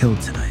Out and Kill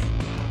Tonight?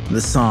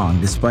 The song,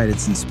 despite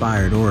its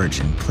inspired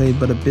origin, played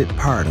but a bit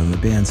part on the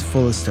band's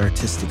fullest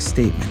artistic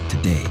statement to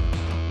date.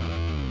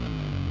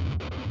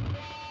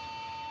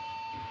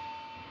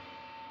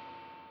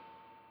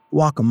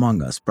 Walk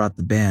Among Us brought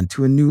the band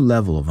to a new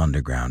level of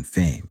underground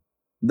fame.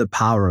 The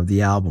power of the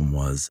album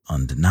was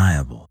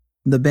undeniable.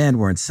 The band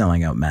weren't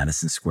selling out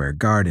Madison Square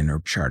Garden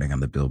or charting on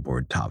the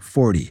Billboard Top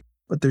 40,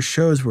 but their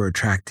shows were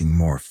attracting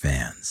more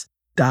fans.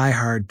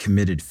 Die-hard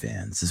committed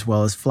fans, as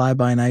well as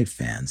fly-by-night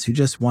fans who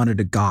just wanted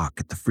to gawk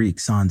at the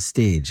freaks on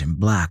stage in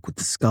black with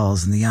the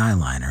skulls and the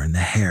eyeliner and the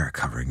hair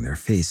covering their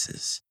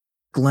faces.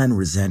 Glenn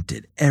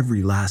resented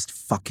every last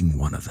fucking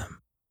one of them.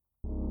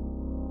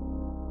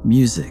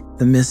 Music,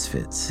 the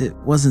Misfits, it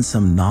wasn't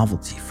some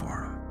novelty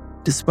for him.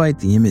 Despite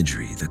the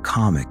imagery, the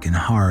comic and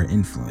horror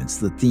influence,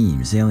 the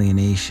themes,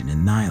 alienation,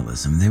 and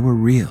nihilism, they were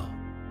real.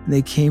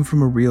 They came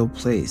from a real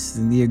place,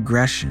 and the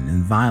aggression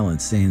and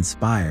violence they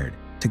inspired,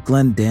 to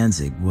Glenn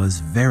Danzig, was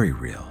very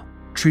real.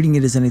 Treating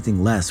it as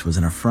anything less was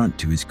an affront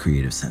to his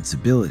creative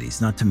sensibilities,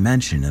 not to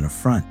mention an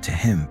affront to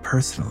him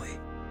personally.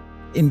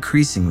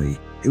 Increasingly,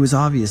 it was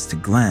obvious to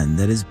Glenn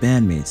that his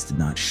bandmates did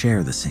not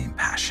share the same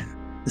passion,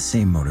 the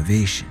same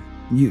motivation.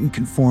 Mutant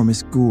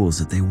conformist ghouls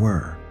that they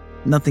were.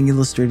 Nothing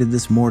illustrated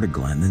this more to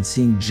Glenn than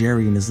seeing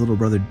Jerry and his little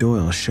brother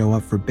Doyle show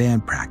up for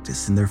band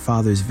practice in their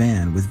father's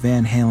van with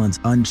Van Halen's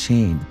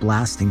Unchained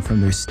blasting from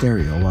their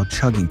stereo while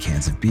chugging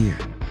cans of beer.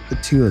 The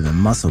two of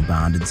them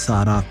muscle-bound in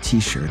sawed-off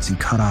t-shirts and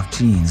cut-off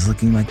jeans,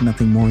 looking like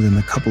nothing more than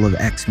the couple of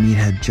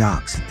ex-meathead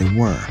jocks that they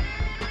were.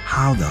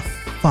 How the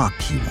fuck,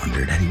 he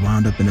wondered, had he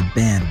wound up in a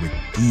band with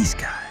these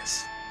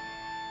guys?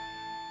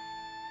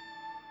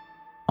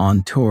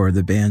 On tour,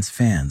 the band's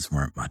fans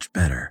weren't much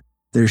better.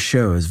 Their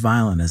shows,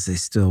 violent as they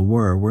still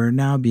were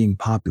now being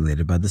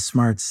populated by the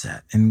smart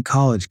set and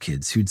college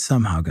kids who'd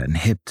somehow gotten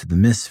hip to the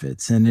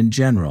Misfits and, in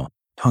general,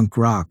 punk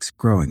rock's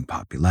growing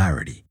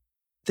popularity.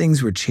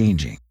 Things were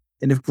changing,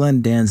 and if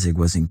Glenn Danzig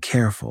wasn't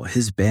careful,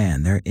 his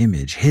band, their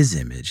image,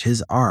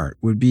 his art,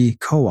 would be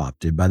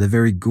co-opted by the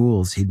very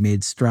ghouls he'd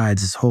made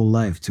strides his whole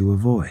life to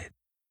avoid.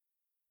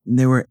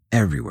 They were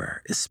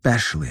everywhere,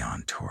 especially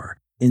on tour.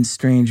 In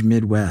strange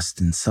Midwest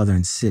and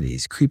southern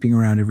cities, creeping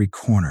around every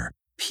corner,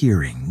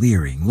 peering,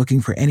 leering, looking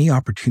for any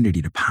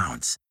opportunity to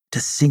pounce, to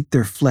sink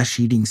their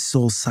flesh-eating,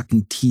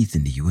 soul-sucking teeth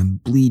into you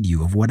and bleed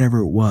you of whatever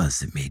it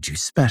was that made you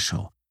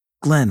special.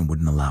 Glenn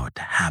wouldn't allow it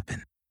to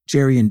happen.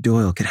 Jerry and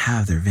Doyle could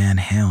have their Van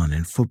Halen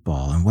and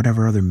football and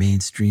whatever other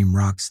mainstream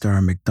rock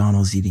star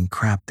McDonald's eating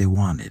crap they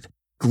wanted.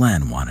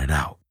 Glenn wanted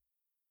out.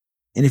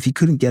 And if he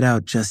couldn't get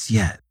out just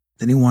yet,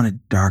 then he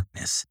wanted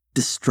darkness,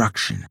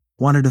 destruction,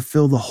 wanted to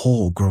fill the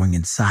hole growing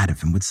inside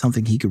of him with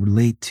something he could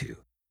relate to,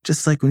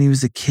 just like when he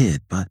was a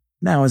kid, but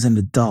now as an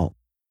adult.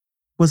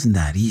 Wasn't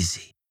that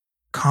easy?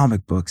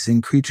 Comic books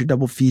and creature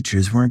double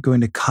features weren't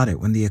going to cut it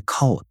when the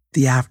occult,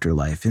 the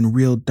afterlife, and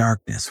real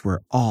darkness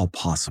were all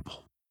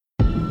possible.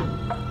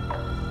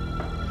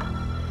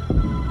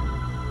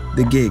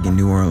 The gig in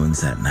New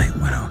Orleans that night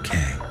went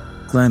okay.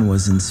 Glenn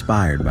was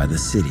inspired by the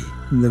city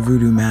and the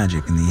voodoo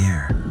magic in the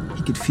air.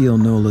 He could feel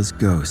Nola's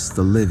ghost,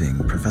 the living,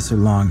 Professor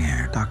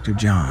Longhair, Dr.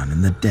 John,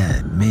 and the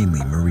dead,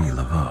 mainly Marie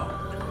Laveau.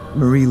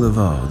 Marie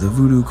Laveau, the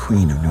voodoo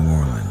queen of New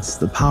Orleans,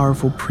 the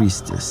powerful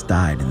priestess,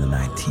 died in the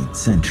 19th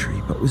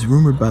century, but was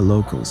rumored by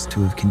locals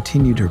to have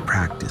continued her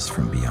practice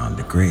from beyond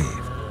the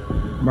grave.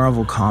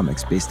 Marvel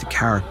Comics based a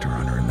character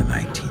on her in the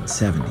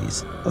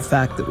 1970s, a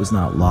fact that was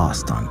not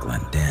lost on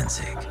Glenn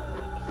Danzig.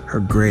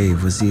 Her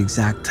grave was the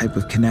exact type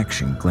of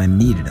connection Glenn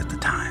needed at the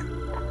time.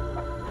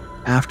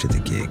 After the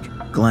gig,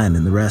 Glenn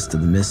and the rest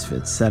of the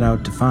Misfits set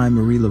out to find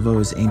Marie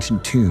Laveau's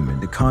ancient tomb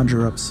and to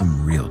conjure up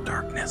some real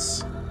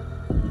darkness.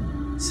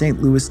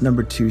 St. Louis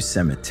No. 2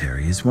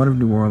 Cemetery is one of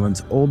New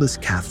Orleans'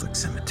 oldest Catholic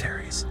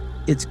cemeteries.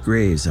 Its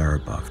graves are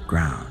above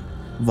ground.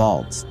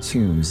 Vaults,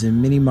 tombs,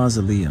 and mini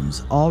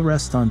mausoleums all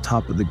rest on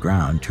top of the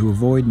ground to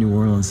avoid New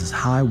Orleans'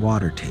 high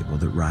water table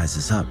that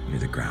rises up near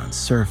the ground's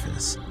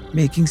surface,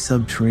 making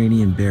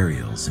subterranean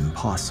burials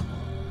impossible.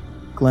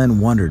 Glenn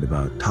wondered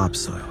about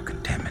topsoil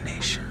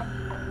contamination.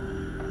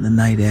 The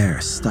night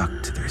air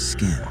stuck to their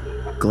skin.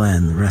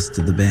 Glenn, the rest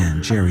of the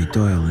band, Jerry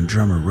Doyle, and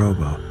drummer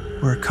Robo,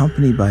 were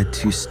accompanied by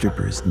two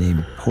strippers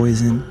named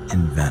Poison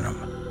and Venom,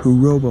 who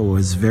Robo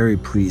was very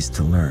pleased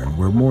to learn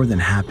were more than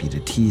happy to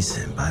tease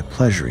him by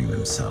pleasuring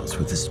themselves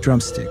with his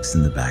drumsticks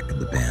in the back of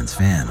the band's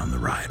van on the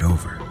ride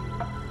over.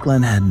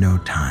 Glenn had no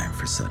time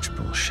for such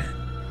bullshit.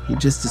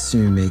 He'd just as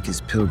soon make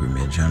his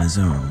pilgrimage on his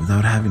own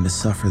without having to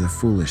suffer the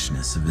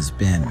foolishness of his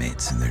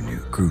bandmates and their new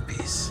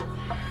groupies.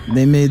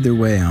 They made their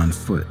way on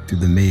foot through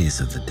the maze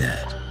of the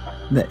dead.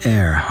 The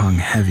air hung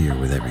heavier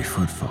with every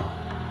footfall.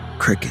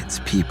 Crickets,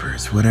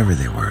 peepers, whatever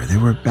they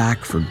were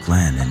back for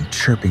Glenn and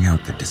chirping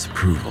out their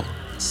disapproval,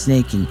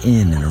 snaking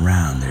in and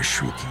around their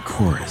shrieking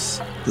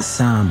chorus. The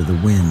sound of the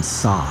wind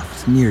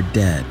soft, near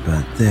dead,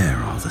 but there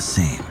all the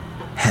same,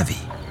 heavy.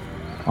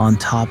 On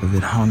top of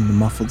it hung the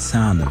muffled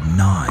sound of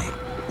gnawing.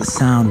 The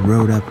sound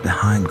rode up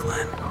behind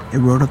Glenn. It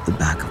rode up the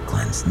back of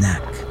Glenn's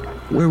neck.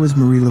 Where was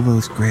Marie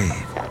Laveau's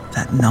grave?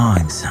 That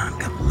gnawing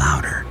sound got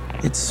louder.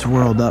 It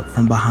swirled up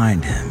from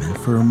behind him, and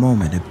for a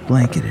moment it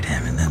blanketed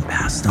him and then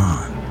passed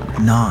on.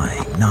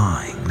 Gnawing,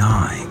 gnawing,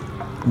 gnawing.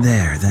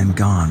 There, then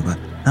gone, but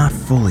not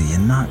fully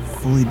and not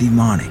fully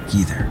demonic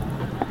either.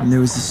 And there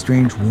was a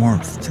strange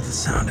warmth to the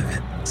sound of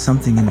it,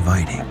 something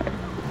inviting.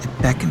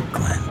 It beckoned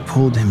Glenn,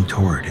 pulled him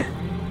toward it.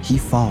 He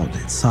followed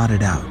it, sought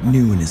it out,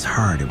 knew in his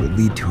heart it would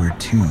lead to her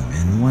tomb,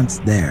 and once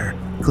there,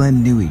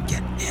 Glenn knew he'd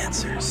get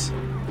answers.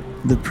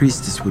 The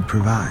priestess would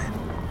provide.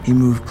 He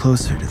moved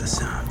closer to the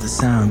sound. The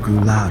sound grew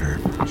louder.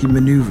 He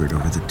maneuvered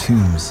over the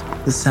tombs.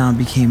 The sound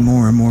became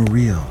more and more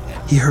real.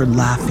 He heard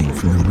laughing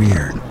from the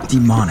rear,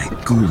 demonic,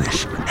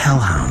 ghoulish,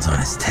 hellhounds on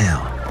his tail.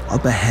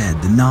 Up ahead,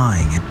 the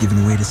gnawing had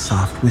given way to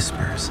soft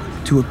whispers,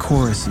 to a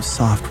chorus of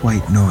soft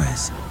white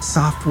noise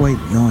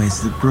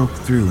that broke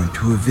through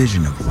into a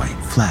vision of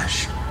white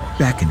flesh.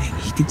 Beckoning,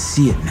 he could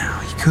see it now,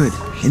 he could.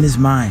 In his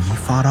mind, he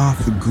fought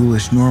off the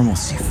ghoulish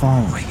normalcy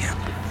following him.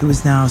 It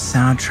was now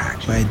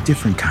soundtracked by a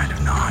different kind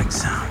of gnawing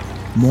sound.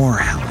 More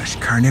hellish,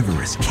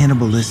 carnivorous,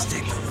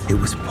 cannibalistic. It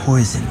was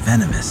poison,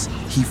 venomous.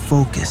 He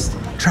focused,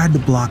 tried to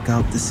block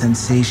out the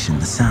sensation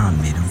the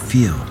sound made him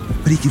feel,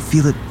 but he could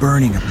feel it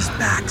burning up his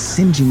back,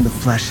 singeing the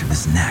flesh of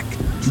his neck.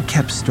 He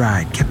kept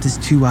stride, kept his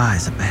two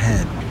eyes up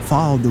ahead,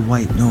 followed the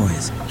white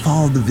noise,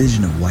 followed the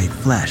vision of white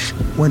flesh,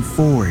 went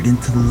forward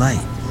into the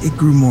light. It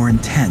grew more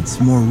intense,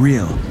 more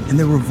real, and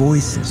there were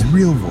voices,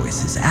 real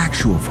voices,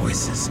 actual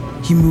voices.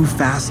 He moved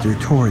faster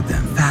toward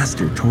them,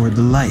 faster toward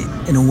the light,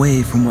 and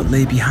away from what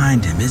lay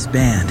behind him, his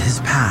band, his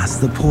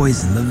past, the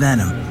poison, the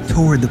venom,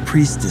 toward the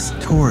priestess,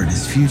 toward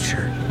his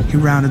future. He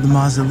rounded the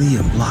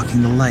mausoleum,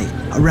 blocking the light,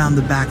 around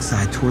the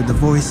backside toward the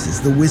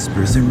voices, the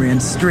whispers, and ran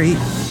straight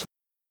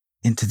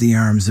into the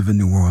arms of a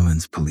New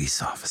Orleans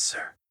police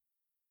officer.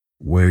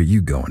 "Where are you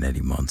going,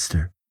 Eddie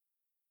Munster?"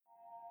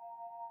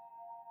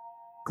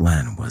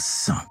 Glenn was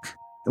sunk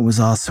and was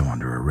also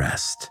under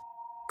arrest.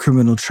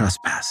 Criminal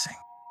trespassing.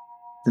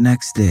 The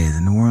next day,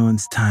 the New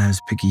Orleans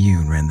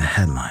Times-Picayune ran the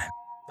headline,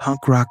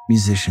 "Punk rock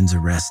musicians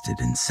arrested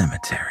in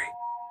cemetery."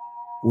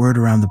 Word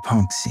around the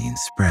punk scene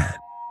spread.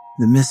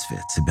 The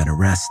Misfits had been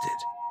arrested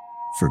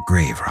for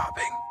grave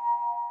robbing.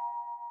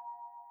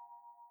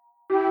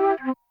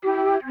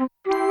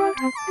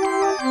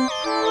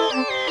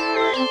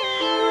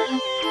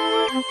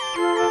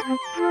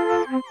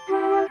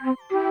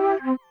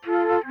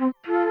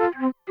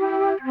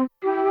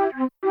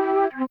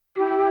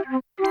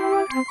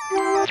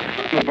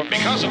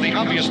 the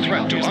obvious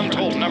threat to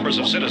untold numbers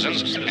of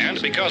citizens, and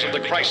because of the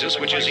crisis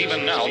which is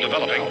even now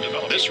developing,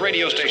 this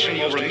radio station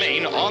will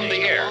remain on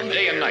the air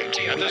day and night.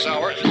 At this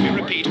hour, we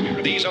repeat,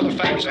 these are the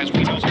facts as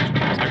we know them.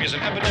 There is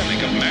an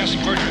epidemic of mass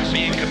murders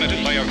being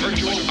committed by a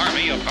virtual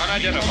army of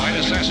unidentified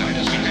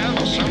assassins. We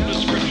have some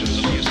descriptions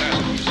of the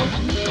assassins.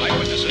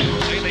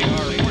 Eyewitnesses say they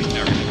are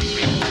ordinary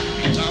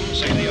people. Some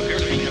say they appear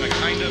to be in a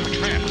kind of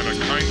trance.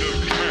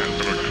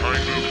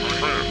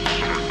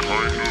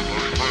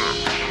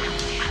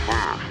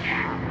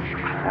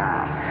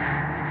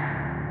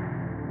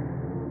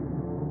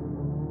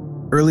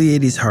 Early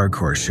 80s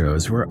hardcore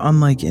shows were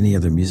unlike any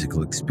other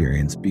musical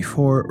experience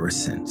before or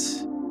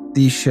since.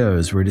 These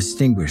shows were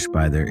distinguished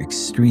by their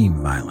extreme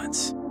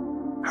violence.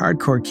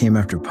 Hardcore came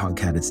after punk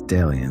had its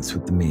dalliance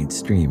with the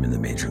mainstream and the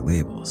major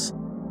labels.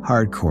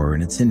 Hardcore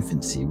in its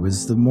infancy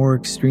was the more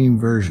extreme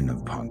version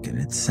of punk in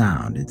its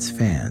sound, its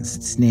fans,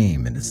 its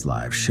name, and its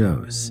live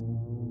shows.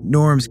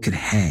 Norms could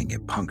hang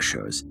at punk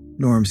shows.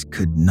 Norms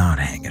could not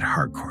hang at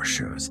hardcore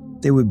shows.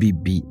 They would be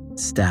beaten,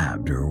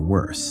 stabbed, or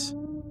worse.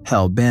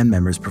 Hell, band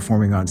members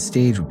performing on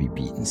stage would be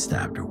beaten,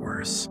 stabbed, or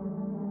worse.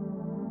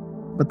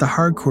 But the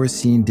hardcore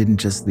scene didn't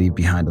just leave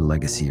behind a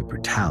legacy of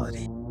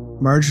brutality.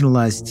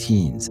 Marginalized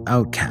teens,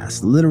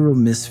 outcasts, literal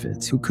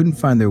misfits who couldn't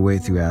find their way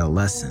through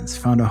adolescence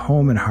found a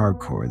home in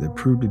hardcore that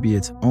proved to be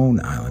its own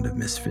island of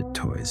misfit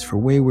toys for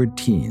wayward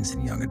teens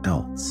and young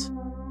adults.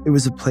 It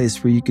was a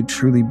place where you could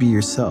truly be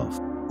yourself,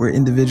 where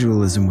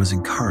individualism was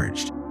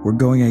encouraged, where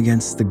going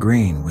against the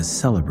grain was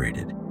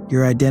celebrated.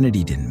 Your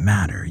identity didn't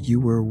matter. You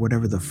were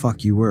whatever the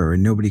fuck you were,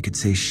 and nobody could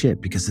say shit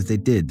because if they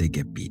did, they'd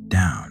get beat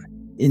down.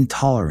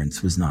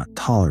 Intolerance was not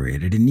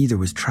tolerated, and neither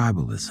was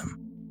tribalism.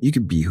 You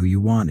could be who you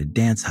wanted,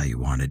 dance how you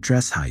wanted,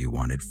 dress how you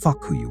wanted,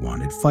 fuck who you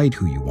wanted, fight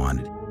who you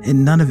wanted,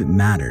 and none of it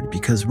mattered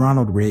because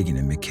Ronald Reagan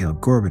and Mikhail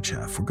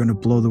Gorbachev were going to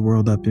blow the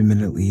world up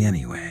imminently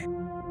anyway.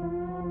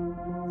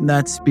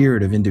 That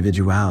spirit of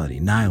individuality,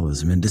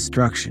 nihilism, and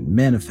destruction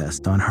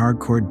manifest on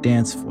hardcore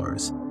dance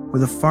floors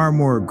with a far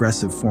more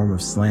aggressive form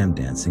of slam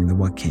dancing than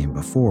what came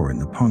before in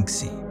the punk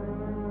scene.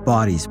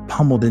 Bodies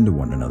pummeled into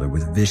one another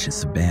with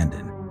vicious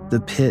abandon. The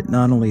pit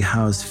not only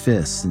housed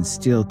fists and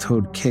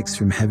steel-toed kicks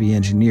from heavy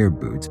engineer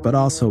boots, but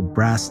also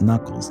brass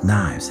knuckles,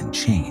 knives, and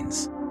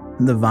chains.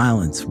 And the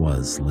violence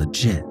was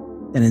legit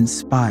and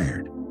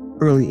inspired.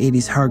 Early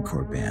 80s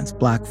hardcore bands,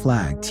 Black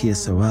Flag,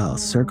 TSOL,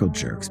 Circle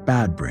Jerks,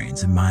 Bad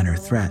Brains, and Minor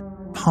Threat,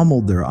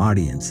 pummeled their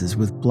audiences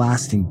with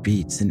blasting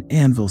beats and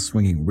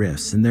anvil-swinging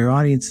riffs, and their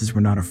audiences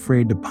were not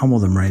afraid to pummel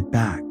them right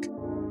back.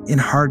 In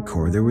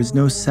hardcore, there was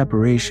no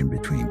separation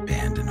between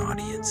band and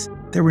audience.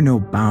 There were no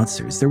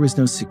bouncers, there was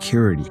no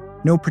security,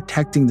 no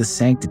protecting the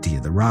sanctity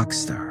of the rock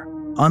star.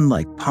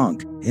 Unlike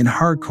punk, in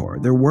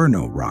hardcore, there were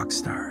no rock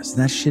stars.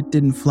 That shit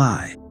didn't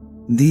fly.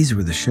 These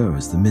were the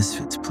shows the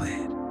Misfits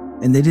played.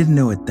 And they didn't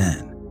know it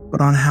then, but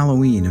on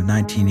Halloween of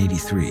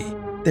 1983,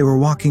 they were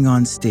walking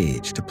on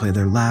stage to play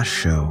their last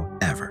show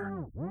ever.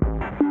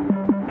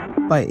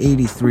 By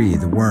 83,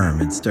 the worm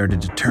had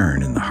started to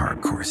turn in the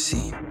hardcore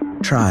scene.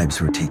 Tribes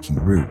were taking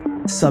root.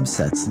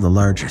 Subsets of the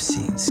larger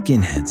scene,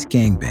 skinheads,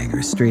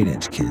 gangbangers,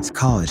 straight-edge kids,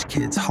 college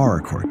kids,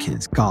 horrorcore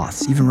kids,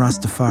 goths, even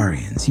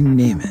Rastafarians, you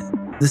name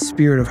it. The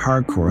spirit of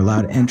hardcore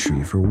allowed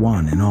entry for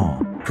one and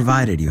all,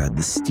 provided you had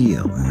the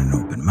steel and an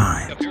open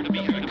mind.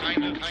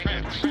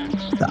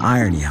 The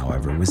irony,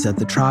 however, was that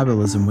the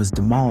tribalism was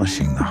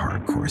demolishing the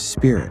hardcore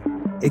spirit,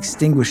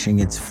 extinguishing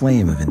its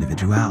flame of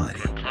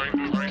individuality.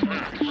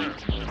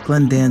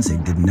 Glenn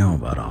Danzig didn't know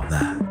about all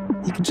that.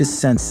 He could just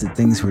sense that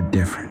things were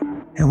different.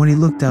 And when he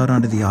looked out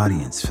onto the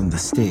audience from the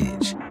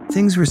stage,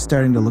 things were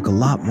starting to look a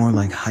lot more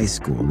like high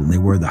school than they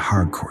were the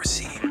hardcore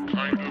scene.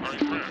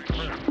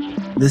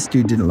 This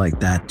dude didn't like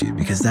that dude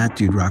because that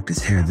dude rocked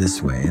his hair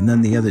this way, and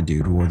then the other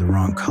dude wore the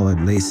wrong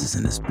colored laces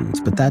in his boots,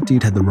 but that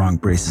dude had the wrong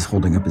braces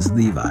holding up his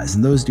Levi's,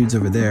 and those dudes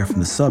over there from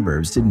the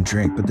suburbs didn't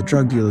drink, but the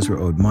drug dealers were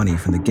owed money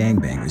from the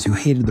gangbangers who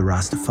hated the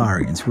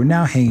Rastafarians, who were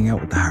now hanging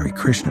out with the Hare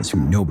Krishnas who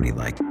nobody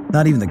liked,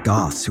 not even the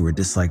goths who were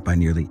disliked by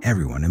nearly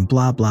everyone, and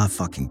blah blah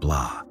fucking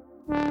blah.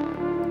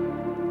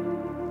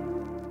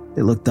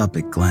 They looked up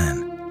at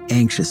Glenn,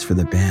 anxious for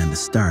the band to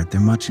start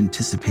their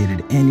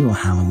much-anticipated annual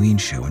Halloween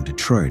show in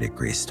Detroit at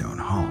Greystone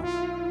Hall.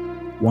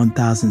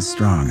 1,000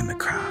 strong in the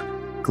crowd,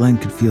 Glenn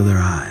could feel their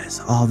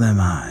eyes, all them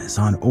eyes,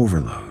 on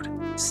overload,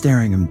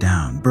 staring him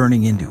down,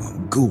 burning into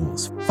him.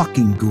 Ghouls,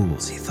 fucking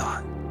ghouls, he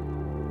thought.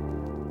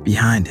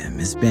 Behind him,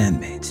 his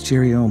bandmates,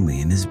 Jerry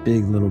Only and his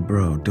big little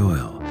bro,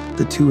 Doyle,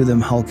 the two of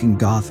them hulking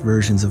goth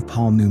versions of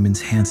Paul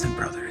Newman's Hanson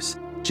Brothers,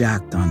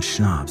 jacked on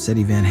schnapps,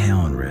 Eddie Van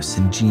Halen riffs,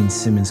 and Gene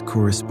Simmons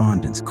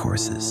correspondence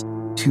courses.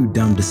 Too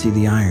dumb to see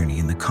the irony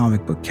in the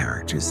comic book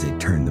characters they'd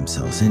turned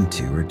themselves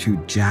into, or too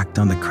jacked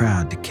on the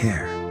crowd to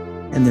care.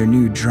 And their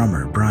new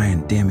drummer,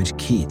 Brian Damage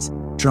Keats,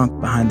 drunk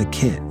behind the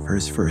kit for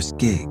his first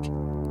gig.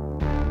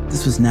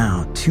 This was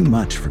now too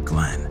much for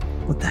Glenn.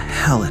 What the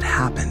hell had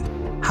happened?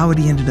 How had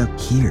he ended up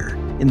here?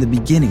 In the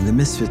beginning, the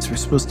Misfits were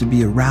supposed to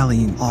be a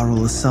rallying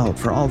oral assault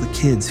for all the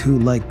kids who,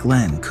 like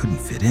Glenn, couldn't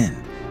fit in.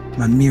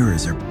 My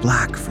mirrors are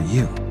black for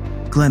you.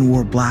 Glenn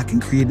wore black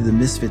and created the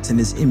Misfits in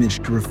his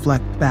image to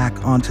reflect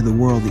back onto the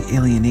world the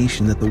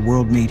alienation that the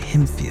world made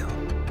him feel.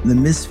 The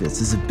Misfits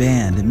as a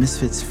band and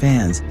Misfits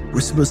fans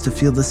were supposed to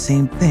feel the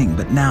same thing,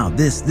 but now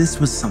this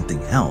was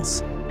something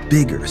else.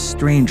 Bigger,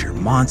 stranger,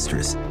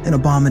 monstrous, an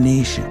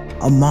abomination,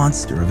 a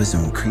monster of his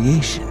own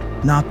creation,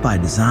 not by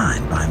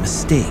design, by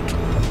mistake.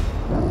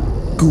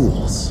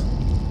 Ghouls.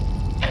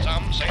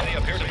 Some say they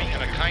appear to be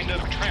in a kind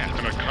of trance.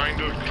 In a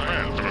kind of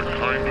trance. In a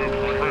kind of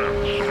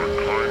trance. In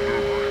a kind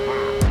of trance.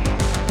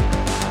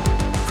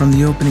 From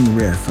the opening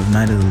riff of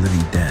Night of the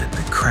Living Dead,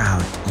 the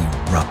crowd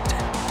erupted.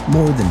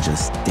 More than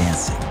just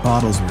dancing,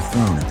 bottles were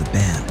thrown at the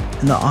band,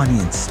 and the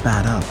audience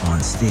spat up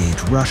on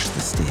stage, rushed the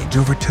stage,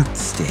 overtook the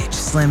stage,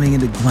 slamming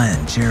into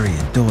Glenn, Jerry,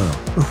 and Doyle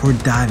before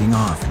diving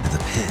off into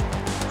the pit.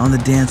 On the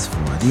dance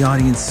floor, the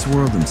audience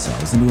swirled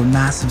themselves into a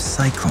massive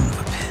cyclone of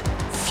a pit.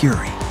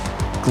 Fury.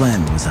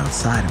 Glenn was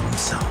outside of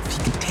himself.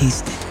 He could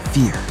taste it,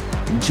 fear,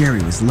 and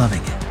Jerry was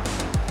loving it.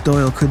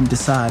 Doyle couldn't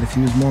decide if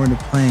he was more into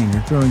playing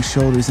or throwing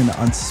shoulders into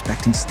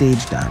unsuspecting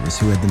stage divers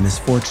who had the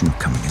misfortune of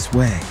coming his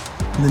way.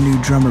 The new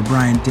drummer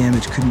Brian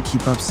Damage couldn't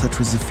keep up, such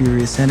was the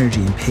furious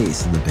energy and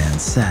pace of the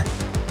band's set.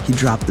 He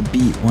dropped the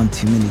beat one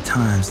too many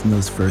times in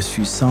those first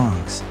few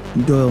songs.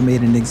 Doyle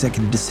made an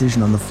executive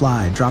decision on the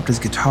fly, dropped his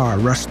guitar,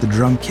 rushed the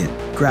drum kit,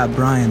 grabbed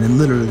Brian and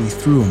literally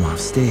threw him off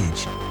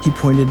stage. He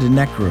pointed to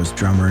Necro's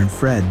drummer and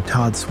Fred,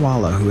 Todd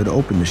Swallow, who had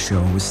opened the show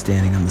and was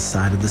standing on the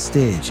side of the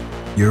stage.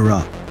 "You're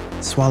up."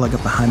 Swallow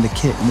got behind the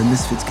kit and the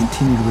Misfits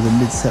continued with a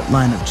mid-set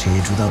lineup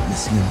change without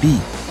missing a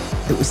beat.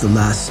 It was the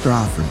last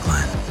straw for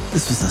Glenn.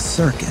 This was a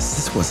circus.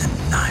 This wasn't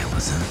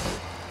nihilism.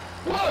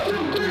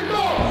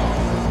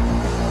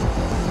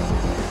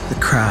 The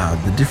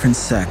crowd, the different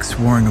sects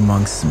warring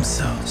amongst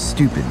themselves,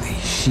 stupidly,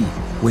 sheep,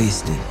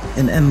 wasted,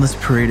 an endless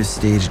parade of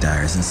stage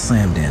divers and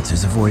slam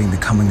dancers avoiding the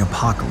coming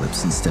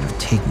apocalypse instead of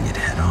taking it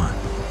head on.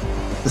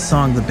 The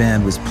song the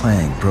band was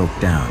playing broke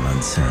down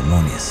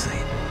unceremoniously.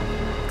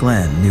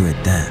 Glenn knew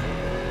it then.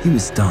 He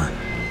was done.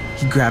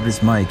 He grabbed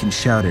his mic and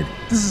shouted,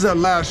 "This is our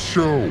last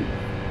show.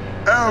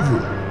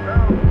 Ever."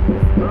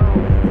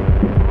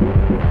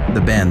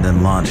 The band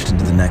then launched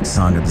into the next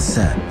song of the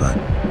set, but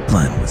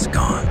Glenn was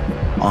gone.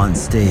 On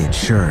stage,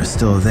 sure,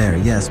 still there,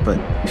 yes,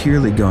 but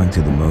purely going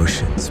through the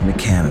motions,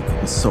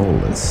 mechanical,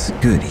 soulless,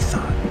 good, he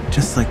thought,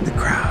 just like the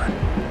crowd.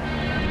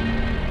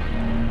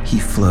 He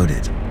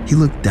floated. He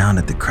looked down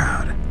at the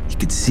crowd. He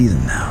could see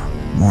them now,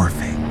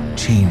 morphing,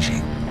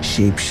 changing,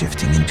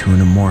 shape-shifting into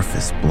an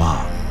amorphous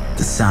blob.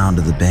 The sound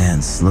of the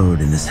band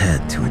slowed in his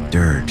head to a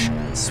dirge.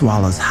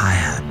 Swallow's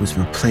hi-hat was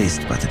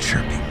replaced by the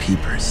chirping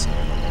peepers.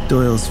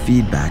 Doyle's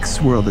feedback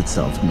swirled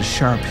itself into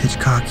sharp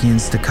Hitchcockian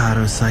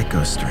staccato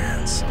psycho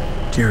strands.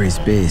 Jerry's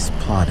bass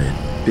plodded,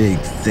 big,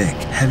 thick,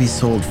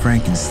 heavy-souled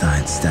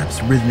Frankenstein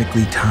steps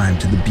rhythmically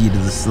timed to the beat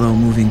of the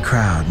slow-moving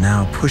crowd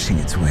now pushing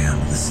its way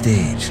onto the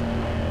stage.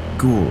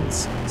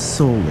 Ghouls,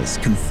 soulless,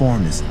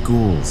 conformist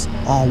ghouls,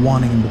 all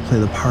wanting him to play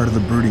the part of the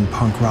brooding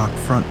punk rock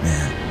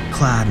frontman.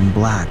 Clad in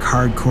black,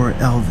 hardcore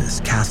Elvis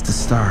cast a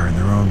star in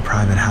their own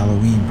private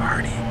Halloween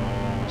party.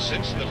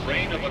 Since the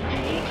brain of a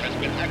ghoul has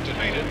been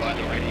activated by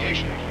the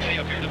radiation, they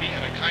appear to be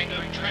in a kind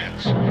of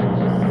trance.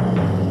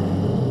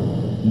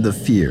 The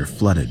fear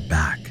flooded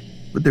back,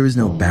 but there was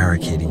no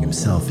barricading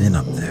himself in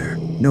up there,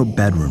 no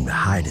bedroom to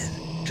hide in,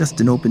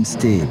 just an open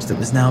stage that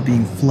was now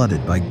being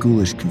flooded by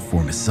ghoulish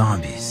conformist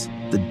zombies.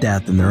 The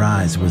death in their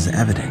eyes was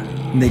evident,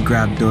 and they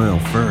grabbed Doyle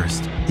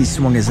first. He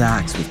swung his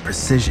axe with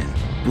precision,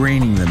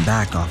 braining them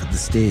back off of the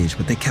stage,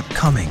 but they kept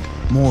coming,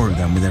 more of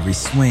them with every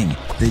swing.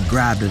 They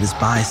grabbed at his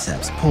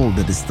biceps, pulled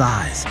at his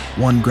thighs.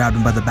 One grabbed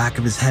him by the back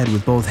of his head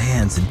with both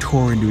hands and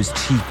tore into his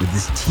cheek with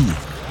his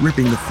teeth,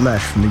 ripping the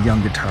flesh from the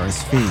young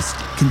guitarist's face,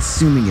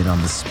 consuming it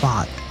on the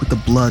spot, with the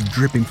blood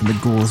dripping from the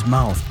ghoul's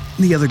mouth.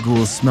 The other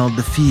ghouls smelled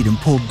defeat and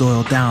pulled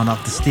Doyle down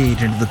off the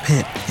stage into the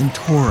pit and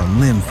tore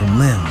him limb from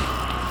limb.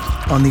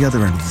 On the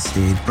other end of the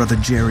stage, Brother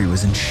Jerry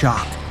was in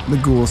shock. The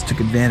ghouls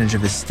took advantage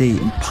of his state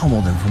and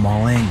pummeled him from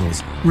all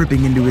angles,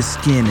 ripping into his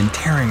skin and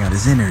tearing out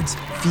his innards,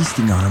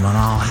 feasting on him on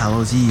All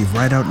Hallows Eve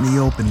right out in the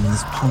open in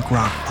this punk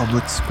rock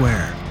public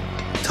square.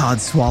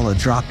 Todd Swallow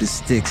dropped his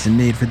sticks and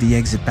made for the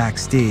exit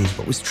backstage,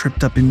 but was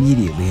tripped up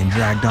immediately and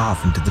dragged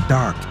off into the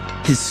dark.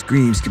 His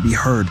screams could be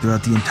heard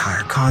throughout the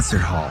entire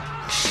concert hall.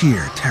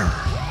 Sheer terror.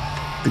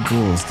 The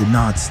ghouls did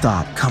not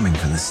stop coming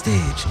for the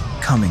stage,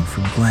 coming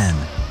for Glenn,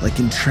 like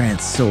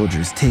entranced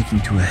soldiers taking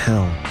to a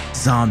hill.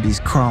 Zombies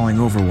crawling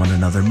over one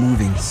another,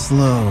 moving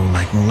slow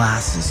like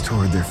molasses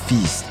toward their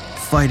feast,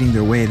 fighting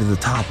their way to the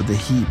top of the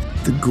heap.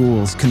 The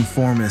ghouls,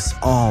 conformists,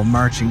 all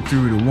marching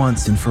through to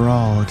once and for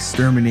all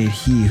exterminate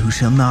he who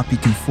shall not be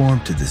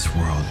conformed to this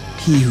world,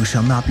 he who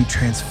shall not be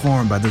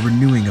transformed by the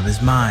renewing of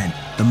his mind.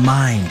 The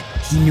mind,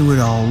 he knew it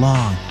all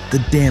along. The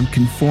damned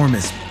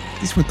conformists.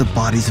 These weren't the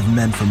bodies of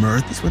men from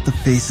Earth, these weren't the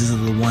faces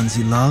of the ones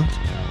he loved.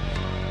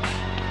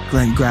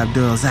 Glenn grabbed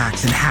Doyle's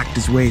axe and hacked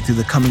his way through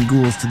the coming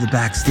ghouls to the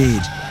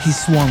backstage. He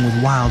swung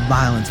with wild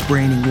violence,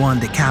 braining one,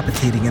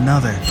 decapitating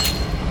another.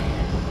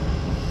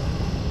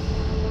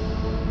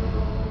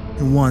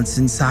 And once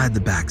inside the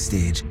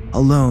backstage,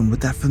 Alone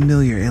with that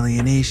familiar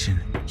alienation,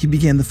 he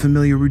began the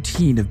familiar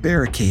routine of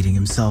barricading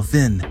himself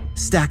in,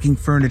 stacking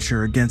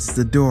furniture against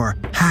the door,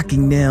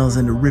 hacking nails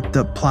into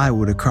ripped-up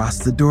plywood across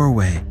the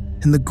doorway.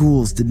 And the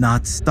ghouls did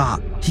not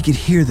stop. He could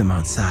hear them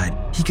outside.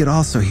 He could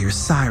also hear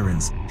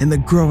sirens and the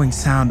growing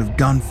sound of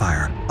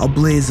gunfire, a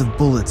blaze of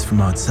bullets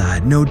from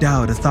outside, no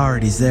doubt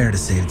authorities there to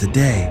save the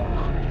day.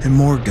 And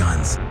more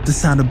guns, the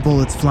sound of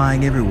bullets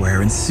flying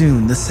everywhere, and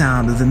soon the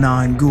sound of the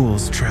gnawing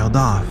ghouls trailed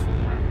off.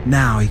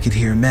 Now he could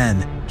hear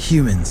men,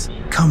 humans,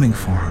 coming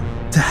for him,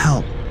 to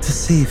help, to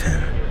save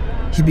him.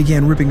 He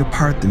began ripping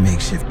apart the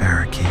makeshift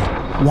barricade,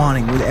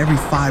 wanting with every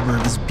fiber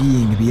of his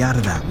being to be out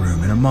of that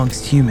room and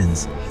amongst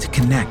humans, to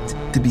connect,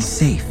 to be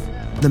safe.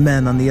 The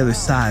men on the other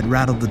side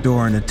rattled the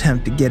door in an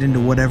attempt to get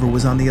into whatever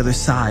was on the other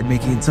side,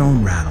 making its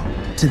own rattle.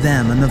 To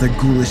them, another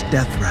ghoulish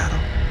death rattle.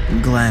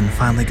 And Glenn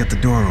finally got the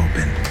door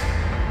open.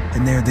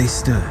 And there they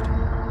stood.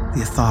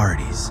 The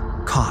authorities,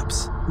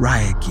 cops,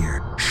 riot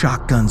gear,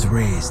 shotguns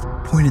raised,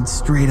 pointed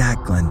straight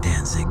at Glenn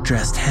Danzig,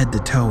 dressed head to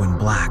toe in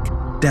black,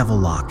 devil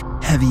lock,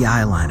 heavy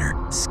eyeliner,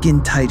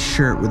 skin-tight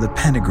shirt with a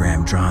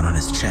pentagram drawn on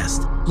his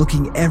chest,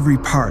 looking every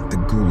part the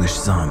ghoulish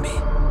zombie.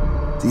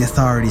 The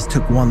authorities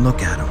took one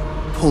look at him,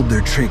 pulled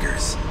their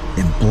triggers,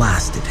 and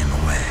blasted him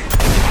away.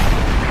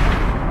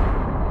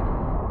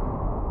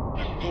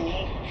 The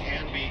ghoul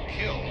can be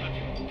killed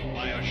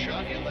by a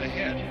shot in the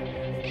head.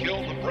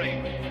 Kill the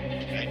brain,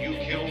 and you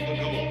kill the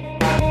ghoul.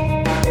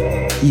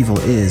 Evil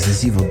is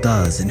as evil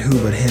does, and who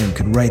but him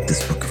could write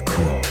this book of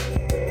cruel?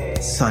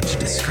 Such a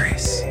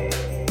disgrace.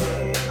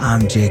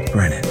 I'm Jake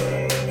Brennan,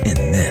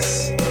 and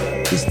this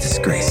is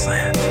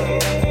Disgraceland.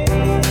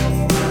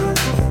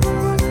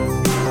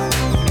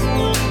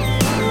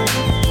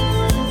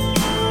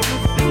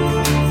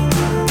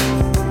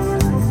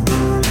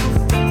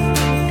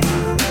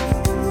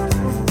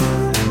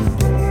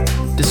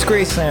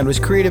 Disgraceland was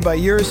created by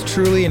yours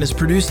truly and is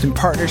produced in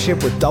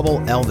partnership with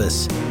Double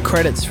Elvis.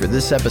 Credits for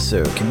this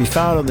episode can be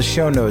found on the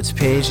show notes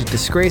page at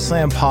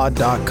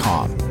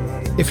disgracelandpod.com.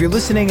 If you're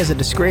listening as a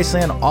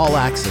Disgraceland All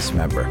Access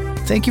member,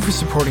 thank you for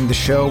supporting the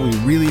show. We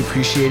really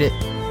appreciate it.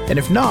 And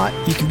if not,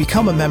 you can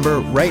become a member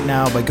right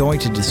now by going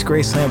to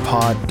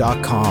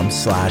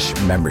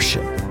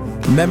disgracelandpod.com/membership.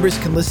 Members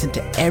can listen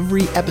to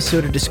every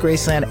episode of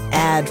Disgraceland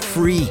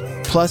ad-free.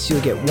 Plus,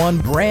 you'll get one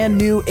brand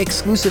new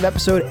exclusive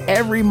episode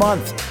every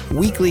month,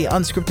 weekly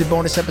unscripted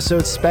bonus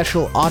episodes,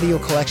 special audio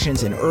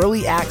collections, and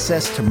early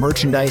access to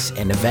merchandise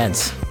and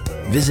events.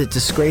 Visit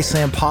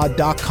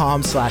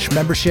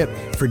disgracelandpod.com/membership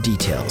for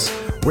details.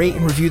 Rate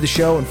and review the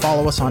show and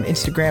follow us on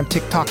Instagram,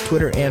 TikTok,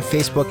 Twitter, and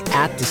Facebook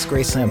at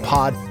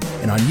DisgracelandPod,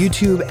 and on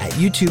YouTube at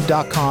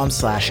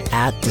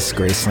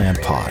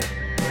youtube.com/@DisgracelandPod.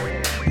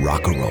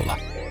 Rock-a-rolla.